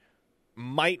postseason,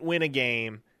 might win a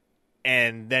game,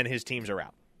 and then his teams are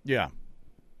out. Yeah.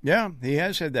 Yeah, he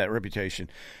has had that reputation.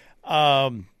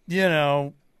 I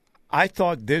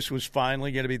thought this was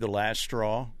finally going to be the last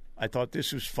straw. I thought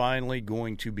this was finally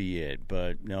going to be it,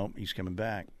 but no, he's coming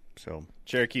back. So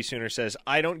Cherokee Sooner says,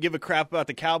 I don't give a crap about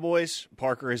the Cowboys.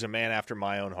 Parker is a man after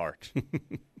my own heart.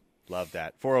 Love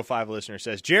that. 405 listener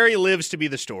says, Jerry lives to be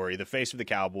the story, the face of the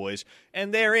Cowboys,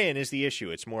 and therein is the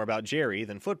issue. It's more about Jerry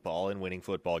than football and winning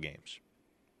football games.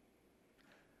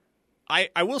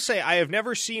 I will say I have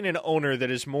never seen an owner that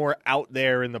is more out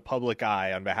there in the public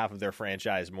eye on behalf of their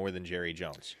franchise more than Jerry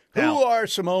Jones. Now, who are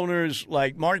some owners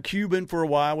like Mark Cuban for a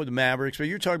while with the Mavericks, but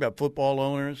you're talking about football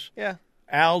owners? Yeah.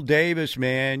 Al Davis,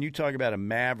 man, you talk about a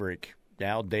Maverick.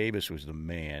 Al Davis was the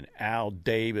man. Al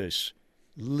Davis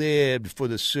lived for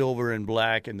the silver and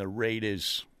black and the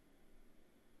Raiders.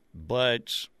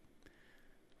 But,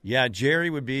 yeah, Jerry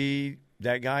would be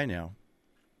that guy now.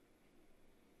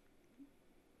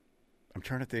 I'm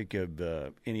trying to think of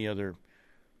any other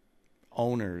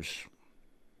owners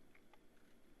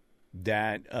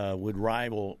that would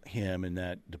rival him in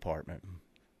that department.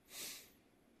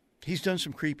 He's done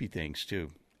some creepy things,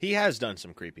 too. He has done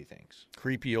some creepy things.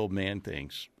 Creepy old man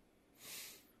things.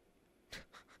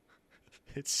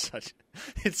 It's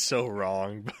so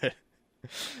wrong, but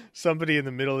Somebody in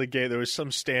the middle of the game, there was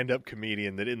some stand-up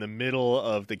comedian that in the middle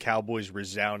of the Cowboys'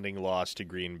 resounding loss to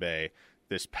Green Bay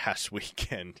this past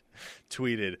weekend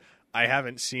tweeted, "I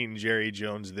haven't seen Jerry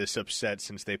Jones this upset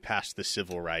since they passed the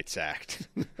Civil Rights Act."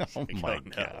 Oh, my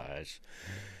gosh.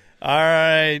 All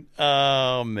right.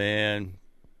 Oh, man.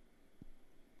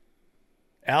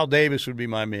 Al Davis would be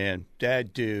my man.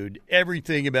 That dude.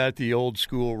 Everything about the old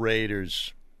school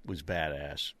Raiders was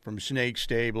badass. From Snake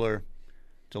Stabler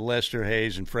to Lester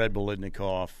Hayes and Fred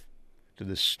Biletnikoff to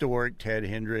the Stork, Ted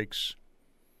Hendricks.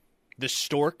 The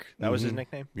Stork? That was his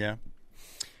nickname? Yeah.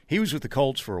 He was with the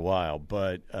Colts for a while,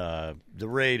 but the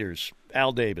Raiders,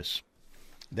 Al Davis.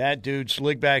 That dude,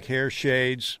 slick back hair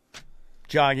shades,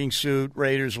 jogging suit,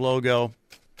 Raiders logo.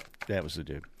 That was the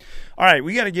dude. All right,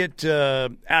 we got to get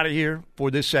out of here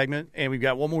for this segment, and we've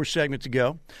got one more segment to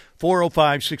go.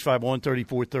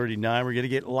 405-651-3439. We're going to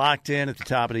get locked in at the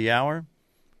top of the hour.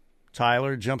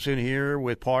 Tyler jumps in here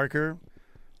with Parker.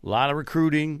 A lot of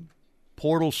recruiting,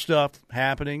 portal stuff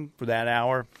happening for that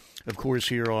hour, of course,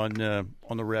 here on the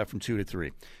Ref from 2 to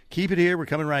 3. Keep it here. We're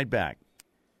coming right back.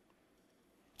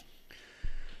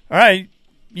 All right,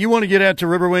 you want to get out to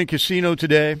Riverwind Casino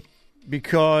today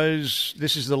because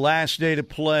this is the last day to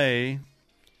play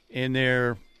in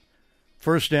their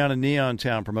First Down in Neon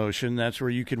Town promotion. That's where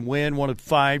you can win one of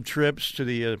 5 trips to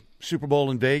the Super Bowl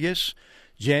in Vegas,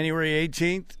 January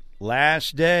 18th.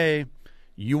 Last day.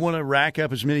 You want to rack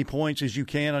up as many points as you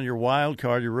can on your wild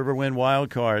card, your Riverwind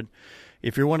wild card.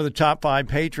 If you're one of the top 5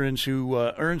 patrons who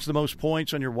earns the most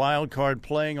points on your wild card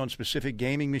playing on specific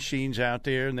gaming machines out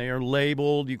there, and they are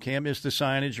labeled, you can't miss the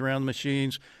signage around the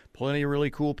machines. Plenty of really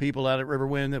cool people out at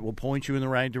Riverwind that will point you in the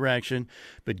right direction.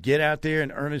 But get out there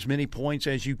and earn as many points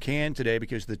as you can today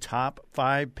because the top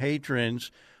 5 patrons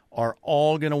are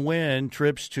all going to win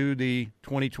trips to the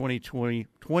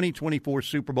 2024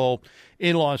 Super Bowl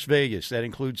in Las Vegas. That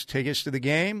includes tickets to the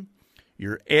game,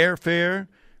 your airfare,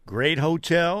 great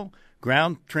hotel,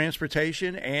 ground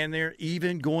transportation, and they're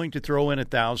even going to throw in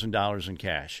 $1,000 in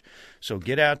cash. So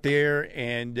get out there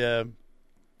and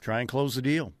try and close the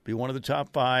deal. Be one of the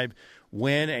top 5.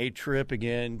 Win a trip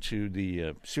again to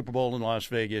the Super Bowl in Las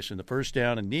Vegas and the First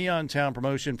Down and Neon Town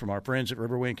promotion from our friends at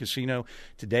Riverwind Casino.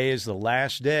 Today is the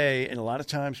last day, and a lot of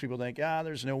times people think,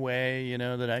 there's no way,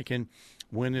 that I can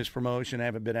win this promotion. I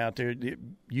haven't been out there.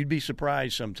 You'd be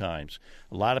surprised sometimes.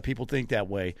 A lot of people think that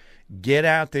way. Get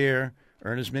out there,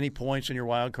 earn as many points in your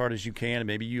wild card as you can, and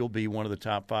maybe you'll be one of the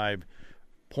top 5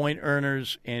 point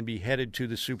earners and be headed to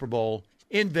the Super Bowl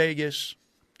in Vegas,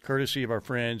 courtesy of our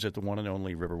friends at the one and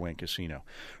only Riverwind Casino.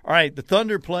 All right, the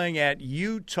Thunder playing at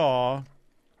Utah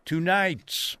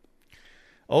tonight.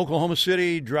 Oklahoma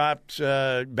City dropped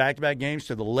back-to-back games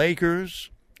to the Lakers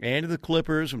and to the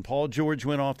Clippers, and Paul George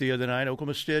went off the other night.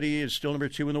 Oklahoma City is still number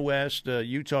 2 in the West.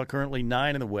 Utah currently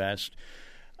 9 in the West.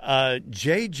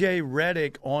 J.J.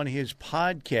 Redick on his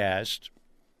podcast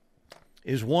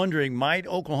is wondering, might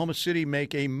Oklahoma City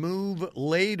make a move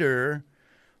later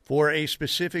for a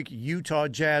specific Utah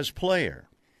Jazz player?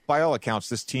 By all accounts,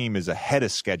 this team is ahead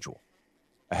of schedule.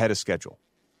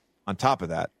 On top of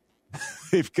that,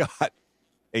 they've got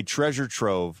a treasure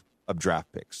trove of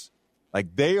draft picks.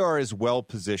 Like, they are as well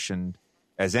positioned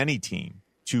as any team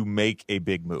to make a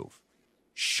big move.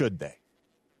 Should they?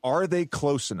 Are they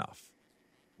close enough?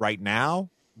 Right now,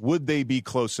 would they be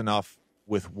close enough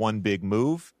with one big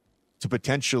move to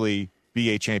potentially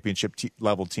be a championship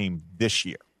level team this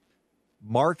year?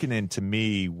 Markkanen, to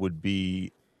me, would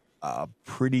be a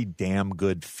pretty damn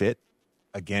good fit.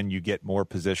 Again, you get more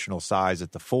positional size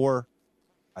at the 4.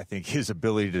 I think his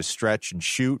ability to stretch and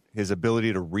shoot, his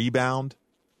ability to rebound,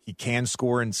 he can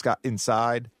score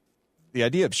inside. The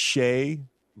idea of Shea,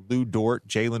 Lou Dort,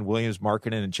 Jalen Williams,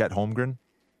 Markkanen, and Chet Holmgren,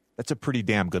 that's a pretty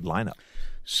damn good lineup.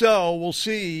 So we'll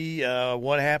see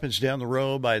what happens down the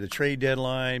road by the trade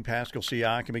deadline. Pascal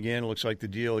Siakam again. It looks like the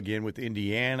deal again with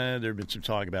Indiana. There have been some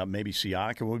talk about maybe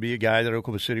Siakam would be a guy that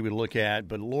Oklahoma City would look at.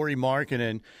 But Lauri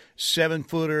Markkanen,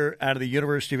 7-footer out of the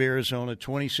University of Arizona,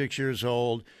 26 years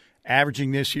old,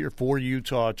 averaging this year for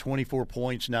Utah 24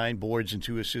 points, 9 boards, and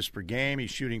 2 assists per game. He's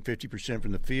shooting 50%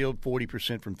 from the field,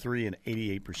 40% from 3, and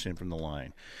 88% from the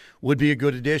line. Would be a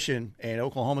good addition. And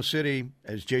Oklahoma City,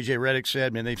 as J.J. Redick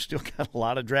said, man, they've still got a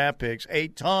lot of draft picks, a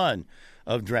ton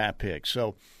of draft picks.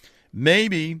 So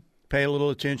maybe pay a little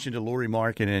attention to Lauri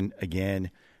Markkanen again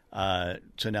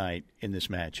tonight in this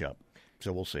matchup.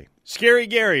 So we'll see. Scary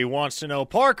Gary wants to know,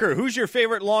 Parker, who's your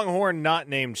favorite Longhorn not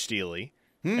named Steely?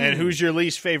 And who's your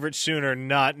least favorite Sooner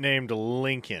not named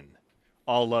Lincoln?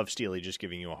 All love, Steely, just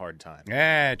giving you a hard time.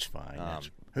 That's fine.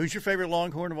 Who's your favorite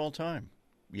Longhorn of all time?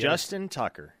 Justin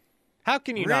Tucker. How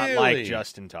can you Really? not like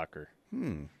Justin Tucker?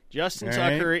 Justin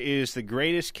Tucker is the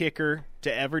greatest kicker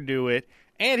to ever do it,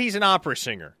 and he's an opera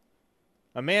singer.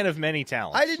 A man of many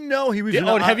talents. I didn't know he was.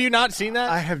 Have you not seen that?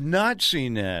 I have not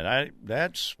seen that.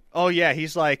 Oh yeah,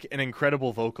 he's like an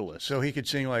incredible vocalist. So he could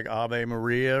sing like Ave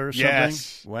Maria or something.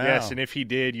 Yes, wow. Yes, and if he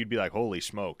did, you'd be like, holy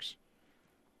smokes.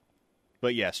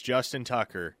 But yes, Justin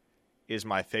Tucker is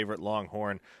my favorite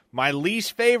Longhorn. My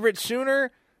least favorite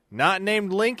Sooner, not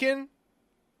named Lincoln.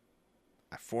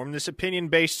 I formed this opinion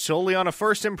based solely on a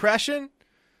first impression.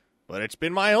 But it's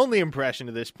been my only impression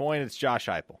to this point. It's Josh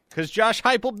Heupel. Because Josh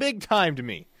Heupel big-timed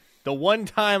me. The one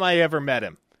time I ever met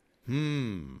him.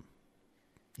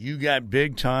 You got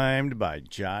big-timed by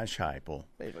Josh Heupel.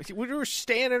 We were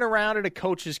standing around at a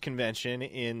coaches convention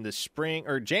in the spring,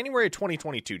 or January of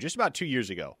 2022, just about 2 years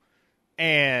ago.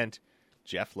 And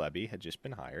Jeff Lebby had just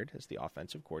been hired as the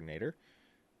offensive coordinator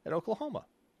at Oklahoma.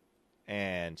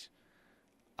 And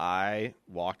I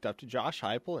walked up to Josh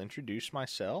Heupel, introduced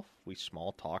myself. We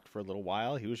small talked for a little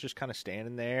while. He was just kind of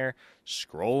standing there,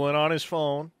 scrolling on his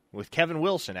phone with Kevin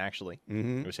Wilson, actually.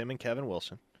 It was him and Kevin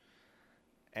Wilson.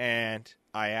 And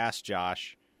I asked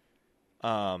Josh,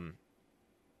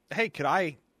 hey, could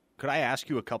I ask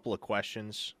you a couple of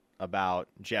questions about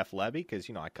Jeff Lebby? Because,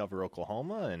 I cover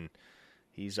Oklahoma, and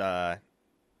he's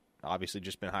obviously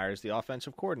just been hired as the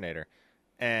offensive coordinator.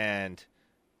 And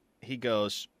he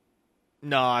goes,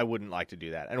 no, I wouldn't like to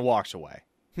do that, and walks away.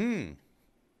 All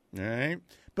right.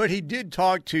 But he did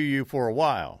talk to you for a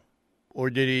while,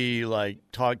 or did he,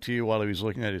 talk to you while he was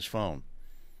looking at his phone?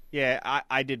 Yeah,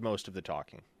 I did most of the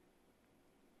talking.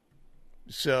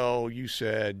 So you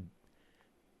said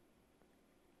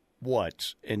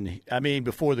what? And,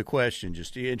 before the question,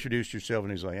 just you introduced yourself,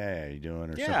 and he's like, hey, how you doing,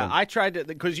 or something? Yeah, I tried to,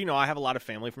 because, I have a lot of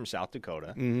family from South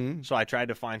Dakota, so I tried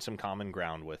to find some common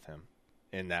ground with him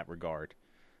in that regard.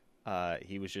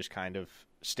 He was just kind of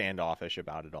standoffish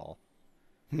about it all.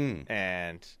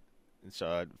 And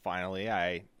so finally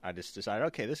I just decided,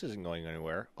 okay, this isn't going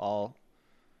anywhere. I'll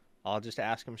just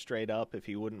ask him straight up if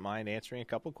he wouldn't mind answering a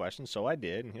couple questions. So I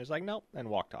did, and he was like, nope, and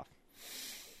walked off.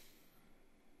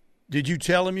 Did you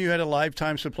tell him you had a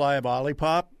lifetime supply of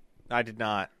Olipop? I did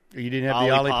not. You didn't have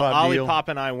the Olipop deal? Olipop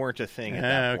and I weren't a thing at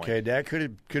that point. Okay, that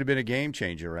could have been a game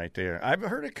changer right there. I've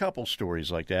heard a couple stories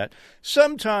like that.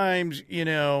 Sometimes,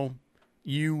 you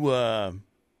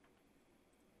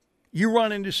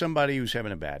run into somebody who's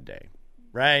having a bad day,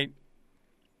 right?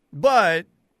 But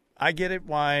I get it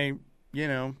why,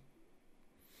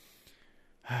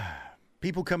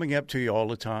 people coming up to you all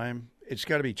the time, it's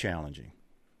got to be challenging.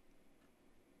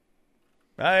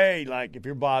 Hey, if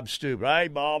you're Bob Stoops. Hey,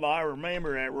 Bob, I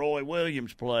remember that Roy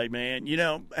Williams play, man.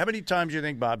 How many times do you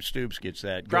think Bob Stoops gets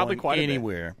that? Probably quite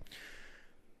anywhere.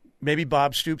 Maybe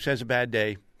Bob Stoops has a bad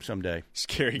day someday.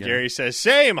 Scary Gary says,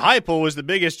 same. Heupel was the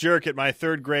biggest jerk at my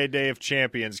third grade day of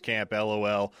Champions Camp,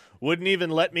 LOL. Wouldn't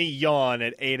even let me yawn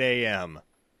at 8 a.m.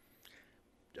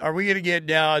 Are we going to get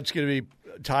now? It's going to be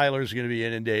Tyler's going to be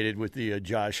inundated with the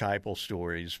Josh Heupel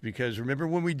stories, because remember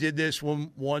when we did this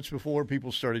once before,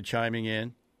 people started chiming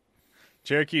in.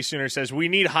 Cherokee Sooner says, we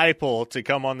need Heupel to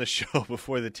come on the show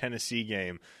before the Tennessee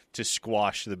game to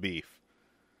squash the beef.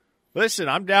 Listen,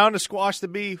 I'm down to squash the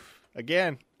beef.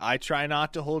 Again, I try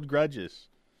not to hold grudges,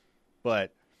 but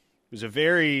it was a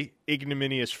very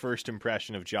ignominious first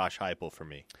impression of Josh Heupel for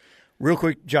me. Real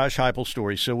quick, Josh Heupel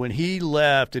story. So when he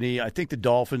left, and I think the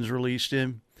Dolphins released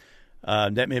him,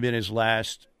 that may have been his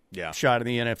last shot in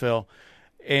the NFL,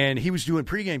 and he was doing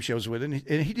pregame shows with him,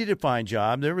 and he did a fine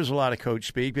job. There was a lot of coach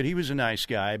speak, but he was a nice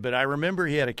guy. But I remember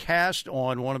he had a cast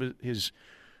on one of his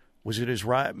was it his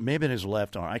right, maybe his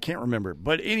left arm? I can't remember.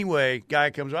 But anyway,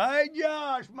 guy comes, hey,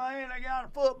 Josh, man, I got a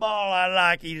football I'd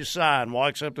like you to sign.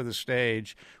 Walks up to the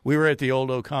stage. We were at the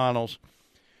old O'Connell's.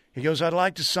 He goes, I'd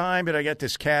like to sign, but I got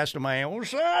this cast on my hand. Well,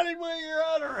 sign it with your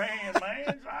other hand,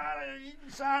 man. You can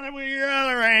sign it with your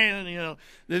other hand.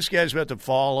 This guy's about to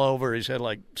fall over. He's had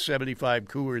 75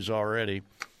 Coors already.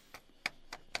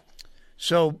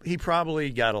 So he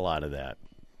probably got a lot of that.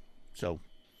 So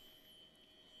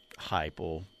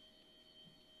Heupel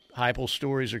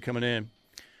stories are coming in.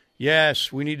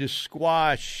 Yes, we need to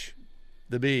squash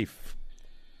the beef.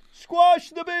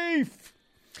 Squash the beef.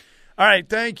 All right,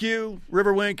 thank you,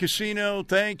 Riverwind Casino.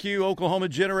 Thank you, Oklahoma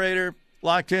Generator.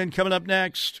 Locked in, coming up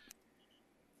next.